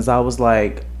reasons I was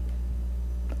like,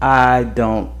 I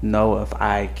don't know if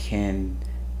I can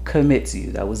commit to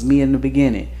you. That was me in the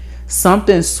beginning.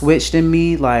 Something switched in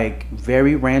me, like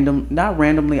very random, not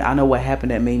randomly. I know what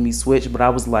happened that made me switch, but I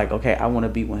was like, okay, I want to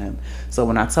be with him. So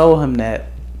when I told him that,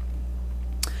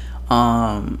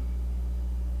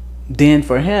 then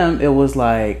for him it was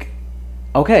like,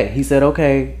 okay, he said,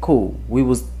 okay, cool. We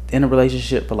was in a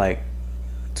relationship for like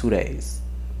 2 days,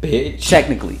 bitch,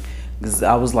 technically, because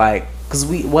I was like,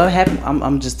 what happened,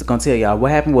 I'm just gonna tell y'all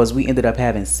what happened was we ended up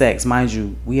having sex. Mind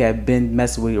you, we had been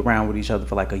messing around with each other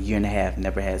for like a year and a half,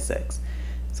 never had sex.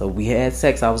 So we had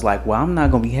sex. I was like, well, I'm not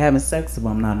gonna be having sex if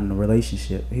I'm not in a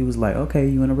relationship. He was like, okay,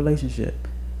 you in a relationship.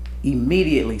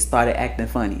 Immediately started acting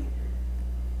funny,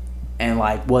 and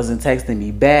like wasn't texting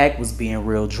me back, was being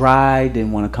real dry,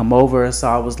 didn't want to come over. So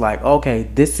I was like, okay,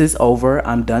 this is over.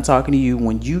 I'm done talking to you.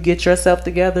 When you get yourself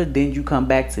together, then you come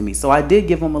back to me. So I did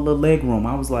give him a little leg room.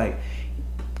 I was like,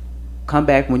 come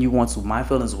back when you want to. My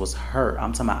feelings was hurt.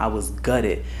 I'm talking about I was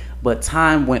gutted. But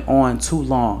time went on too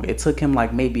long. It took him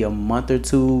like maybe a month or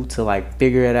two to like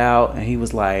figure it out. And he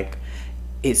was like,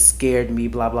 it scared me,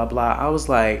 blah, blah, blah. I was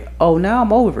like, oh, now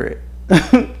I'm over it.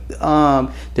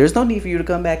 There's no need for you to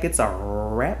come back. It's a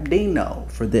rap dino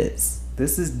for this.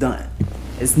 This is done.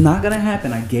 It's not gonna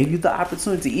happen. I gave you the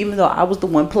opportunity, even though I was the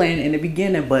one playing in the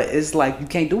beginning, but it's like you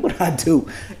can't do what I do.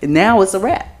 And now it's a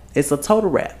wrap. It's a total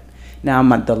wrap. Now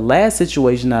the last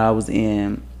situation that I was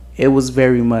in, it was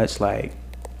very much like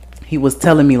he was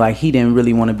telling me like he didn't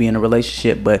really want to be in a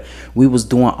relationship, but we was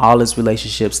doing all this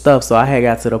relationship stuff. So I had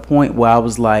got to the point where I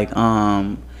was like,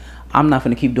 I'm not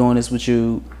gonna keep doing this with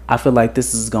you. I feel like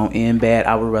this is gonna end bad.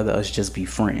 I would rather us just be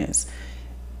friends.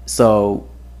 So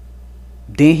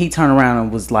then he turned around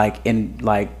and was like, and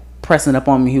like pressing up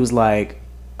on me. He was like,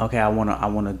 okay, I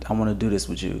wanna do this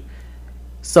with you.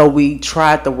 So we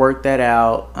tried to work that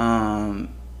out, and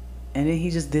then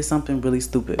he just did something really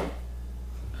stupid.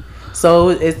 So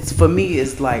it's, for me,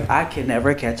 it's like I can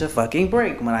never catch a fucking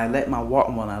break. When I let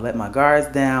my guards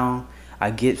down, I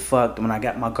get fucked. When I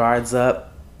got my guards up,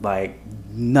 like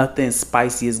nothing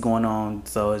spicy is going on.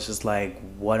 So it's just like,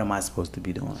 what am I supposed to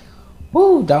be doing?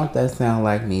 Woo, don't that sound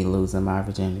like me losing my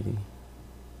virginity?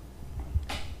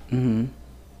 Mm-hmm.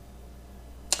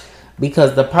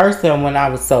 Because the person, when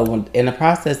in the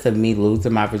process of me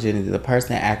losing my virginity, the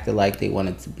person acted like they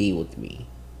wanted to be with me.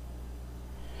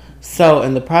 So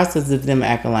in the process of them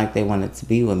acting like they wanted to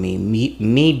be with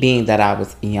me being that I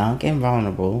was young and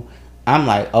vulnerable, I'm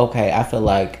like, okay, I feel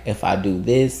like if I do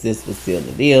this would seal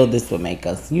the deal. This would make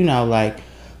us, like,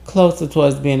 closer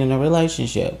towards being in a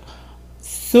relationship.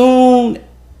 Soon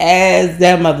as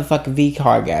that motherfucking V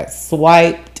card got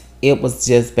swiped, it was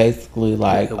just basically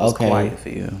like, it was okay. quiet for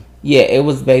you. Yeah, it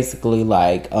was basically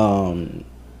like, I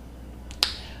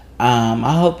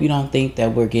hope you don't think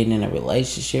that we're getting in a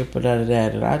relationship or da.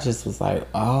 And I just was like,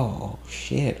 oh,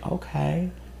 shit,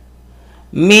 okay.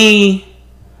 Me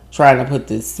trying to put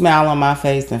this smile on my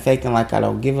face and faking like I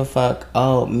don't give a fuck.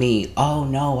 Oh, me. Oh,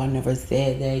 no, I never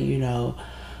said that,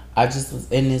 I just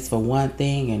was in this for one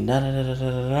thing and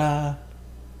da.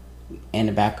 In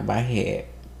the back of my head,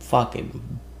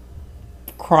 fucking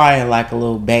crying like a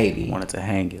little baby. Wanted to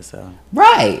hang yourself.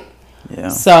 Right. Yeah.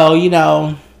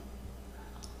 So,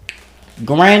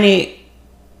 granted,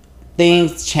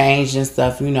 things changed and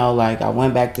stuff, like I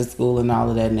went back to school and all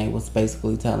of that, and they was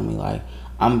basically telling me, like,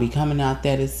 I'm gonna be coming out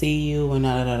there to see you and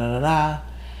da.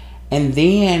 And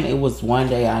then it was one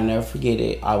day, I'll never forget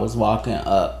it, I was walking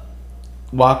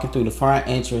through the front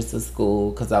entrance of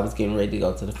school because I was getting ready to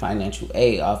go to the financial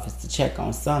aid office to check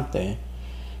on something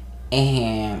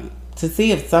and to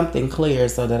see if something cleared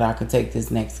so that I could take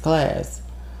this next class.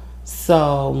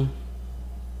 So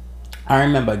I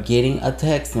remember getting a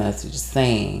text message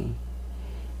saying,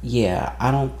 yeah,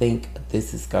 I don't think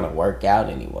this is going to work out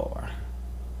anymore.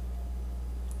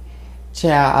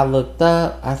 Child, I looked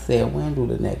up. I said, when do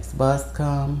the next bus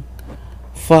come?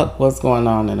 Fuck what's going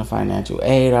on in the financial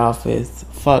aid office.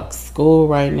 Fuck school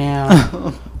right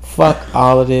now. Fuck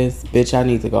all of this. Bitch, I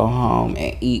need to go home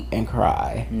and eat and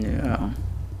cry. Yeah.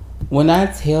 When I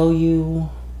tell you,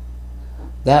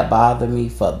 that bothered me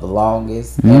for the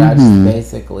longest. And I just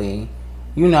basically,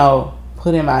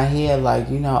 put in my head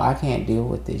like, I can't deal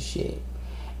with this shit.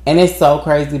 And it's so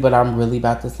crazy, but I'm really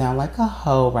about to sound like a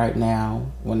hoe right now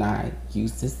when I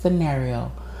use this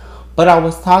scenario. But I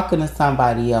was talking to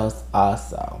somebody else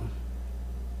also.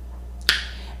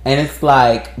 And it's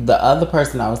like the other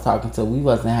person I was talking to, we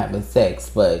wasn't having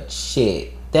sex, but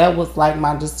shit, that was like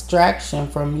my distraction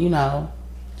from,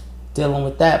 dealing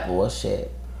with that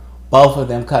bullshit. Both of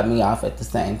them cut me off at the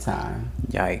same time.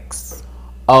 Yikes.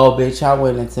 Oh, bitch, I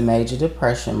went into major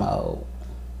depression mode.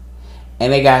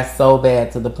 And it got so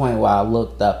bad to the point where I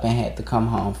looked up and had to come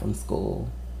home from school.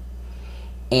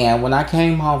 And when I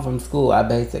came home from school, I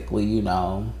basically,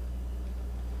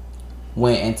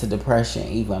 went into depression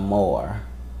even more.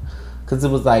 Because it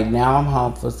was like, now I'm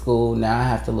home from school. Now I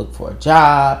have to look for a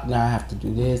job. Now I have to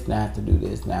do this. Now I have to do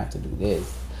this. Now I have to do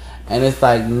this. And it's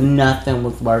like nothing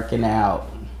was working out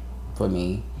for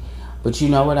me. But you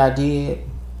know what I did?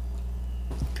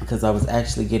 Because I was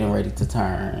actually getting ready to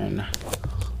turn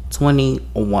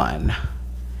 21.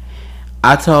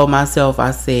 I told myself,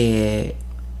 I said,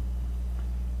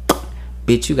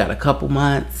 bitch, you got a couple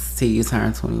months till you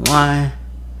turn 21.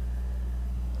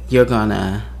 You're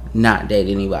gonna not date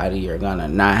anybody. You're gonna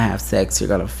not have sex. You're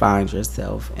gonna find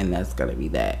yourself, and that's gonna be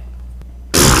that.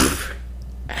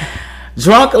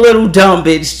 Drunk a little dumb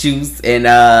bitch juice, and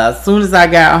as soon as I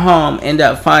got home, ended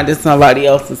up finding somebody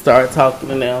else and started talking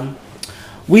to them.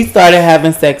 We started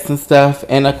having sex and stuff,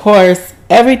 and of course,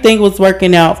 everything was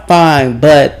working out fine,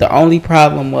 but the only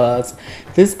problem was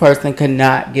this person could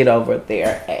not get over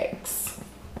their ex.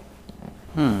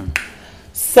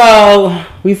 So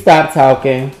we stopped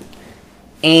talking,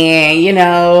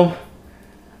 and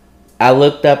I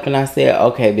looked up and I said,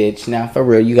 okay, bitch, now for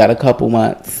real, you got a couple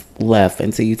months left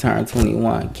until you turn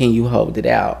 21. Can you hold it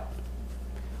out?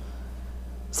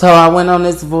 So I went on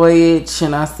this voyage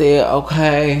and I said,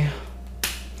 okay,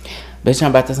 bitch,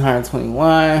 I'm about to turn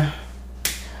 21.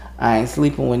 I ain't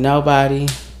sleeping with nobody.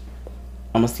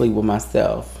 I'm gonna sleep with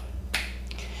myself.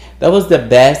 That was the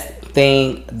best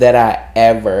thing that I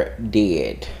ever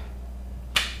did.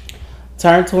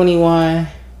 Turned 21.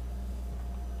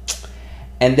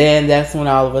 And then that's when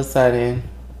all of a sudden,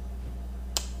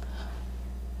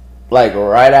 like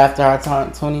right after I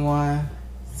turned 21,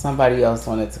 somebody else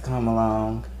wanted to come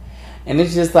along. And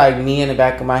it's just like me in the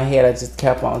back of my head, I just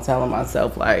kept on telling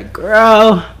myself like,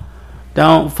 girl,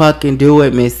 don't fucking do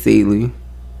it, Miss Seeley.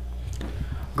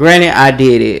 Granted, I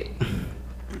did it.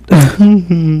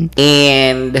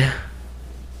 And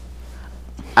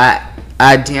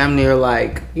I damn near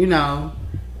like,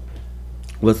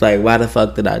 was like, why the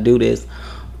fuck did I do this?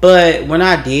 But when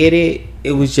I did it,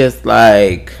 it was just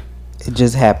like, It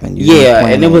just happened.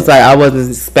 And it was like I wasn't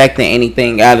expecting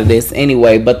anything out of this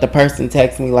anyway. But the person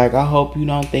texted me like, I hope you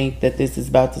don't think that this is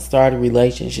about to start a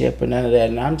relationship or none of that.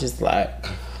 And I'm just like,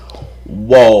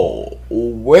 whoa,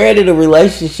 where did a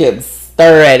relationship start?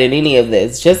 stir at any of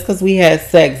this. Just because we had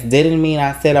sex didn't mean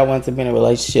I said I wanted to be in a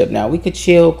relationship. Now, we could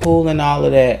chill, cool, and all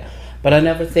of that, but I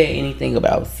never said anything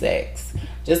about sex.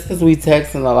 Just because we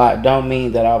texting a lot don't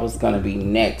mean that I was going to be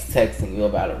next texting you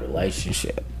about a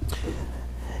relationship.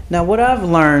 Now, what I've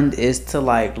learned is to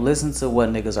like listen to what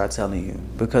niggas are telling you,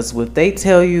 because if they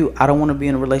tell you I don't want to be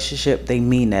in a relationship, they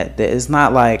mean that. That it's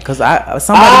not like because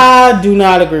I do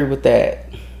not agree with that.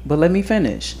 But let me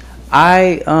finish.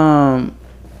 The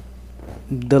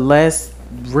last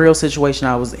real situation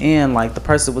I was in, like the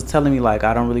person was telling me like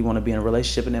I don't really want to be in a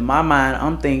relationship, and in my mind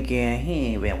I'm thinking he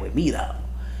ain't been with me though.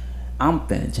 I'm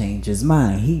finna change his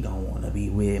mind. He gonna want to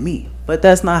be with me. But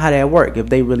that's not how that work. If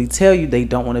they really tell you they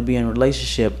don't want to be in a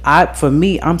relationship,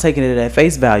 I'm taking it at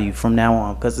face value from now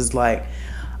on, because it's like,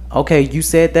 okay, you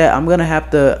said that. I'm gonna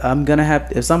have to.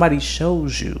 If somebody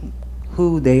shows you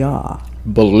who they are,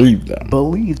 believe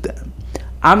them.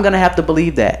 I'm gonna have to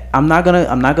believe that. I'm not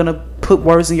gonna put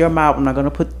words in your mouth. I'm not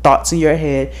gonna put thoughts in your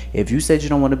head. If you said you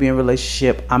don't want to be in a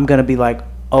relationship, I'm gonna be like,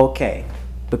 okay,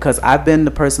 because I've been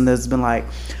the person that's been like,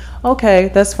 okay,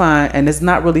 that's fine. And it's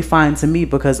not really fine to me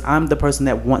because I'm the person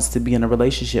that wants to be in a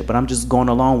relationship, but I'm just going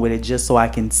along with it just so I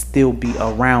can still be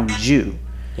around you.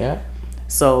 Yeah.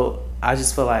 So I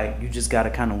just feel like you just got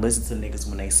to kind of listen to niggas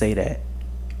when they say that.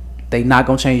 They not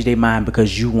going to change their mind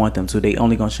because you want them to. They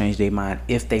only going to change their mind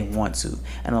if they want to.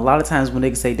 And a lot of times when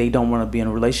niggas say they don't want to be in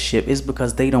a relationship, it's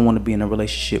because they don't want to be in a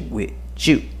relationship with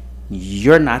you.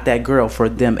 You're not that girl for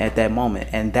them at that moment.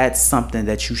 And that's something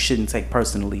that you shouldn't take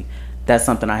personally. That's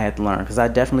something I had to learn, because I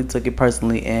definitely took it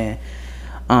personally, and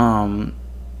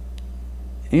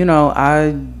you know,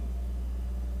 I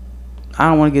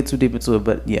don't want to get too deep into it,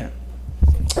 but yeah,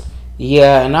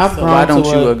 and I've grown. Why don't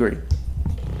you agree?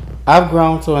 I've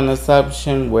grown to an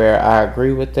assumption where I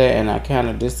agree with that and I kind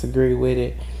of disagree with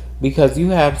it, because you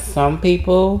have some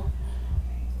people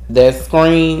that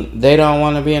scream they don't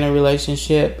want to be in a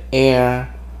relationship, and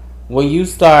when you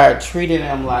start treating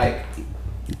them like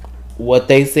what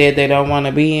they said they don't want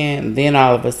to be in, then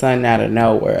all of a sudden out of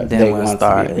nowhere they want to be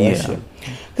in a relationship.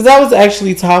 Because I was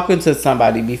actually talking to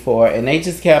somebody before, and they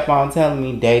just kept on telling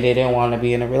me they didn't want to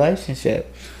be in a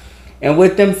relationship. And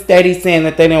with them steady saying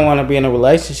that they didn't want to be in a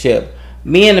relationship,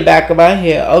 me in the back of my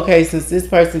head, okay, since this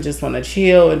person just want to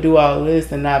chill and do all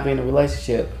this and not be in a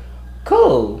relationship,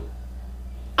 cool,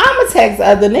 I'ma text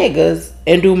other niggas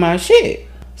and do my shit.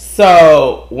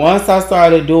 So once I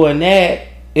started doing that,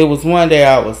 it was one day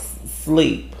I was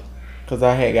asleep because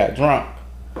I had got drunk.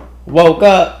 Woke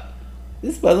up,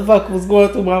 this motherfucker was going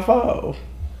through my phone.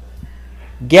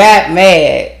 Got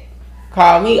mad,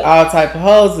 called me all type of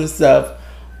hoes and stuff.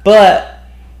 But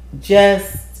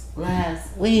just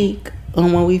last week,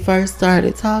 when we first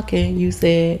started talking, you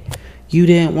said you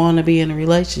didn't want to be in a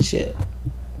relationship.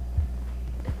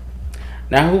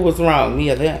 Now, who was wrong, me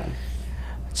or them?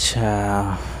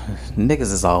 Child,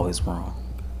 niggas is always wrong.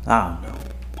 I don't know.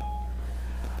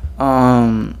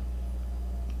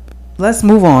 Let's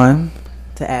move on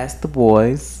to Ask the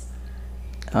Boys.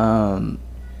 I'm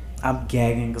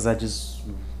gagging because I just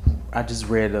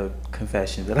read a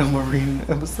confession that I'm gonna read in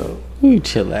the episode. You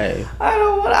chill out. I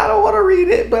don't want to read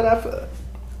it, but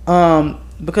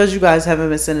because you guys haven't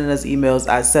been sending us emails,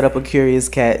 I set up a Curious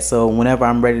Cat, so whenever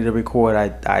I'm ready to record,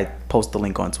 I post the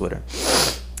link on Twitter.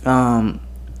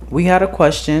 We had a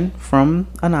question from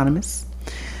Anonymous.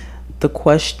 The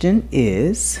question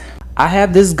is, I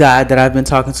have this guy that I've been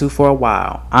talking to for a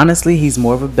while. Honestly, he's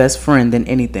more of a best friend than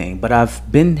anything, but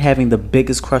I've been having the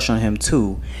biggest crush on him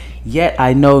too. Yet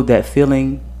I know that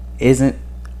feeling isn't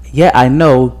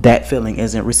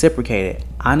reciprocated.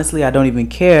 Honestly, I don't even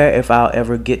care if I'll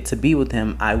ever get to be with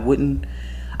him. I would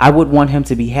want him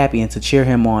to be happy and to cheer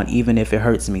him on even if it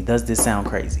hurts me. Does this sound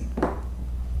crazy?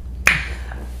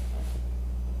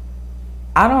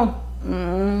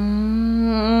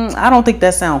 I don't think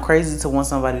that sounds crazy to want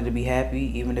somebody to be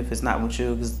happy, even if it's not with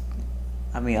you. Because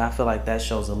I feel like that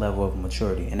shows a level of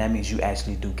maturity, and that means you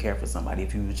actually do care for somebody.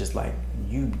 If you was just like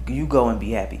you go and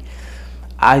be happy.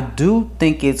 I do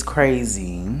think it's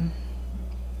crazy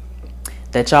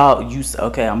that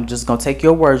I'm just gonna take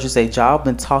your words. You say y'all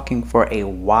been talking for a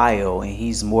while, and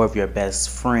he's more of your best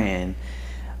friend,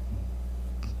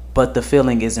 but the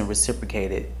feeling isn't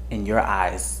reciprocated in your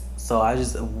eyes. So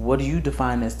what do you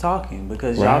define as talking?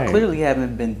 Because y'all clearly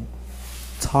haven't been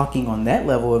talking on that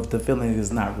level if the feeling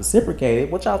is not reciprocated.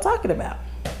 What y'all talking about?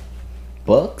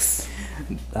 Books?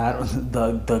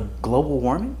 The global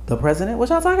warming? The president? What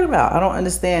y'all talking about? I don't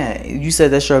understand. You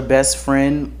said that's your best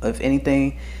friend, if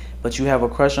anything, but you have a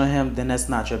crush on him, then that's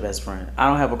not your best friend. I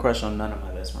don't have a crush on none of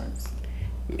my best friends.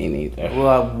 Me neither.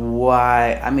 Well,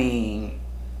 why?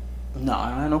 No, I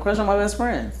don't have no crush on my best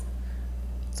friends.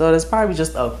 So there's probably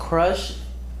just a crush.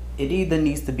 It either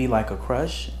needs to be like a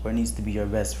crush or it needs to be your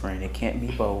best friend. It can't be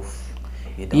both.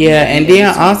 Yeah, and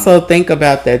then also think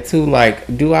about that too.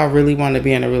 Like, do I really want to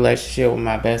be in a relationship with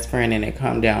my best friend, and it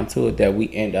come down to it that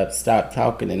we end up stop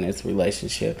talking in this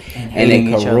relationship, and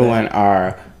it could ruin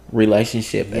our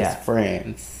relationship as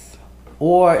friends?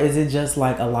 Or is it just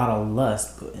like a lot of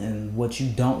lust and what you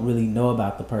don't really know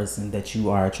about the person that you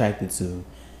are attracted to,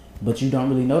 but you don't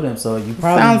really know them, so you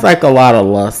probably sounds like a lot of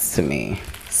lust to me.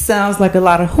 Sounds like a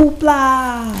lot of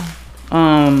hoopla.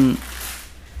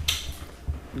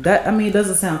 That, I mean, it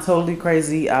doesn't sound totally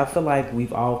crazy. I feel like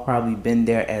we've all probably been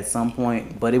there at some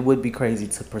point, but it would be crazy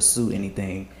to pursue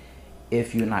anything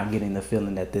if you're not getting the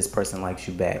feeling that this person likes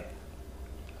you back.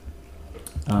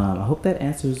 I hope that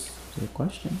answers your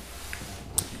question.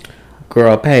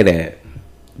 Girl, pay that.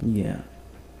 Yeah.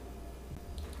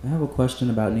 I have a question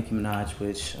about Nicki Minaj,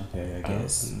 which, okay, I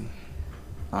guess.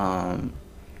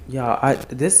 Y'all,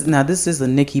 this is a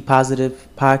Nicki positive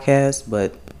podcast,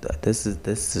 but this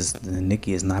is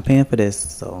Nicki is not paying for this,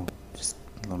 so just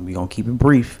we gonna keep it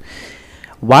brief.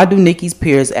 Why do Nicki's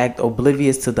peers act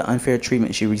oblivious to the unfair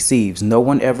treatment she receives? No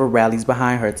one ever rallies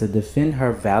behind her to defend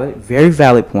her very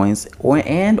valid points,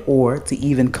 or to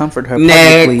even comfort her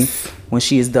publicly when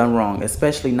she is done wrong,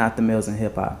 especially not the males in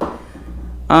hip hop.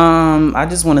 I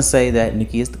just want to say that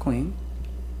Nicki is the queen.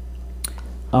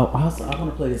 Oh, also, I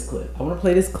want to play this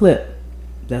clip.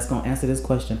 That's going to answer this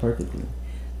question perfectly.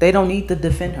 They don't need to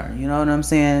defend her. You know what I'm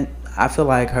saying? I feel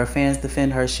like her fans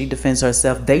defend her. She defends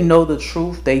herself. They know the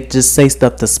truth. They just say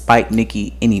stuff to spite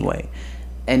Nicki anyway.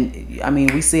 And, I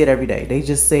mean, we see it every day. They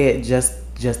just say it just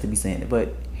to be saying it.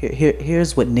 But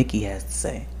here's what Nicki has to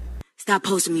say. Stop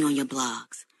posting me on your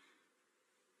blogs.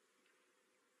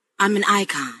 I'm an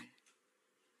icon.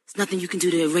 There's nothing you can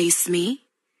do to erase me.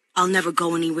 I'll never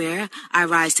go anywhere. I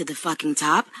rise to the fucking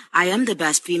top. I am the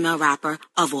best female rapper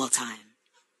of all time.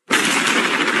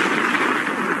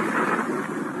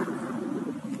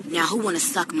 Now, who wanna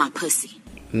suck my pussy?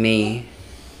 Me.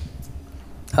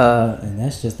 And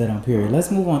that's just that on period.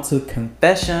 Let's move on to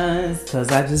confessions,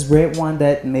 because I just read one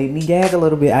that made me gag a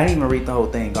little bit. I didn't even read the whole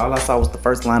thing. All I saw was the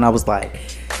first line. I was like,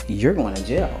 you're going to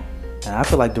jail. And I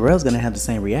feel like Darrell's gonna have the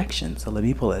same reaction, so let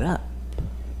me pull it up.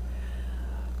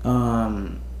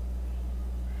 I'm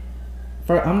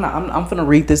gonna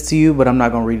read this to you, but I'm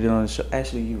not gonna read it on the show.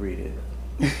 Actually, you read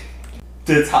it.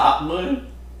 The top one?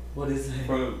 What is it?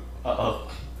 From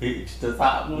bitch, the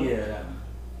top one? Yeah.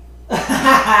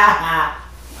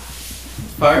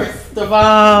 First of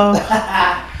all,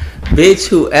 bitch,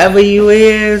 whoever you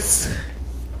is,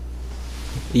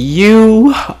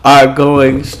 you are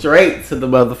going straight to the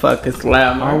motherfucking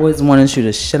slammer. I always wanted you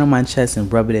to shit on my chest and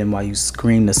rub it in while you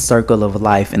scream the circle of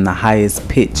life in the highest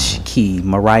pitch key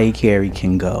Mariah Carey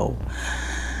can go.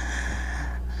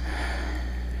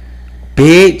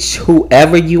 Bitch,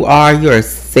 whoever you are, you're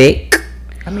sick.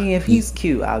 I mean, if he's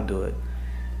cute, I'll do it.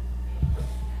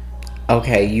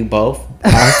 Okay, you both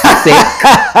are sick.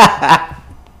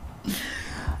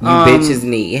 You bitches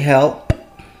need help.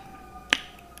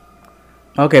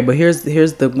 Okay, but here's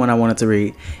the one I wanted to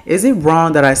read. Is it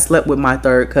wrong that I slept with my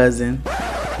third cousin? Wait a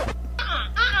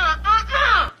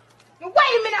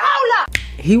minute, hold up!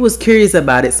 He was curious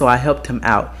about it, so I helped him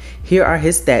out. Here are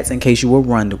his stats in case you were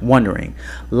wondering.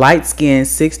 Light skin,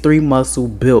 6'3", muscle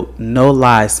built, no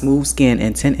lie, smooth skin,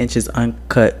 and 10 inches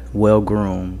uncut, well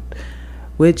groomed.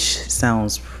 Which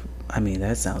sounds, I mean,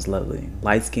 that sounds lovely.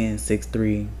 Light skin,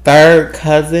 6'3". Third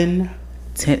cousin.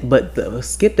 10, but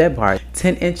skip that part.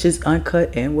 10 inches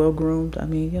uncut and well groomed. I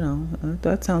mean, you know,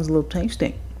 that sounds a little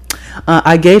tasty.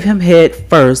 I gave him head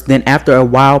first, then after a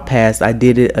while passed, I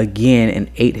did it again and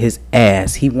ate his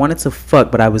ass. He wanted to fuck,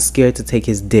 but I was scared to take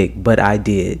his dick, but I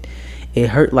did. It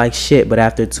hurt like shit, but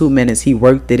after 2 minutes, he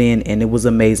worked it in and it was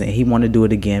amazing. He wanted to do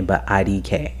it again, but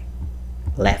IDK.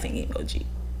 Laughing emoji.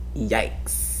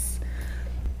 Yikes.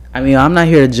 I mean, I'm not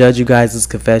here to judge you guys'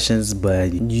 confessions,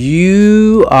 but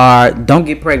don't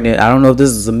get pregnant. I don't know if this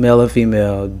is a male or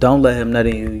female. Don't let him nut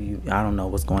in you. I don't know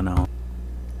what's going on.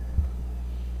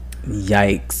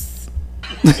 Yikes.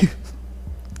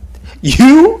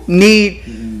 You need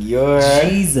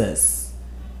Jesus.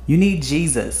 You need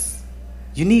Jesus.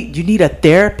 You need a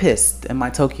therapist in my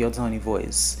Tokyo Tony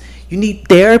voice. You need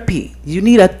therapy. You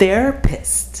need a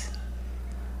therapist.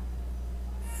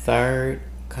 Third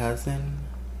cousin.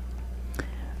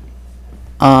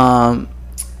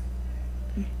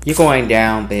 You're going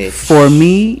down, bitch. For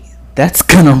me, that's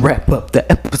gonna wrap up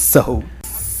the episode.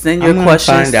 Send your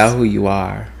questions. Find out who you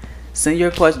are. Send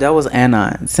your questions. That was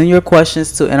Anon. Send your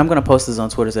questions to, and I'm gonna post this on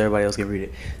Twitter so everybody else can read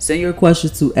it. Send your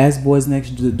questions to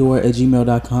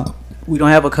askboysnextdoor@gmail.com. We don't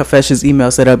have a confessions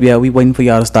email set up yet. We waiting for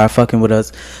y'all to start fucking with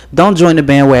us. Don't join the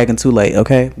bandwagon too late,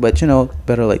 okay? But you know,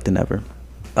 better late than never.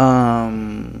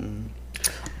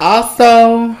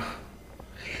 Also,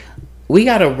 we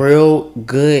got a real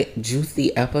good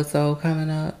juicy episode coming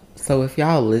up. So if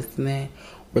y'all listening,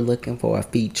 we're looking for a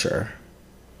feature.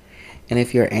 And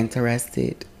if you're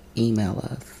interested, email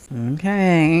us.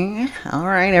 Okay. All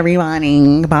right,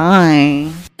 everybody.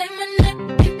 Bye.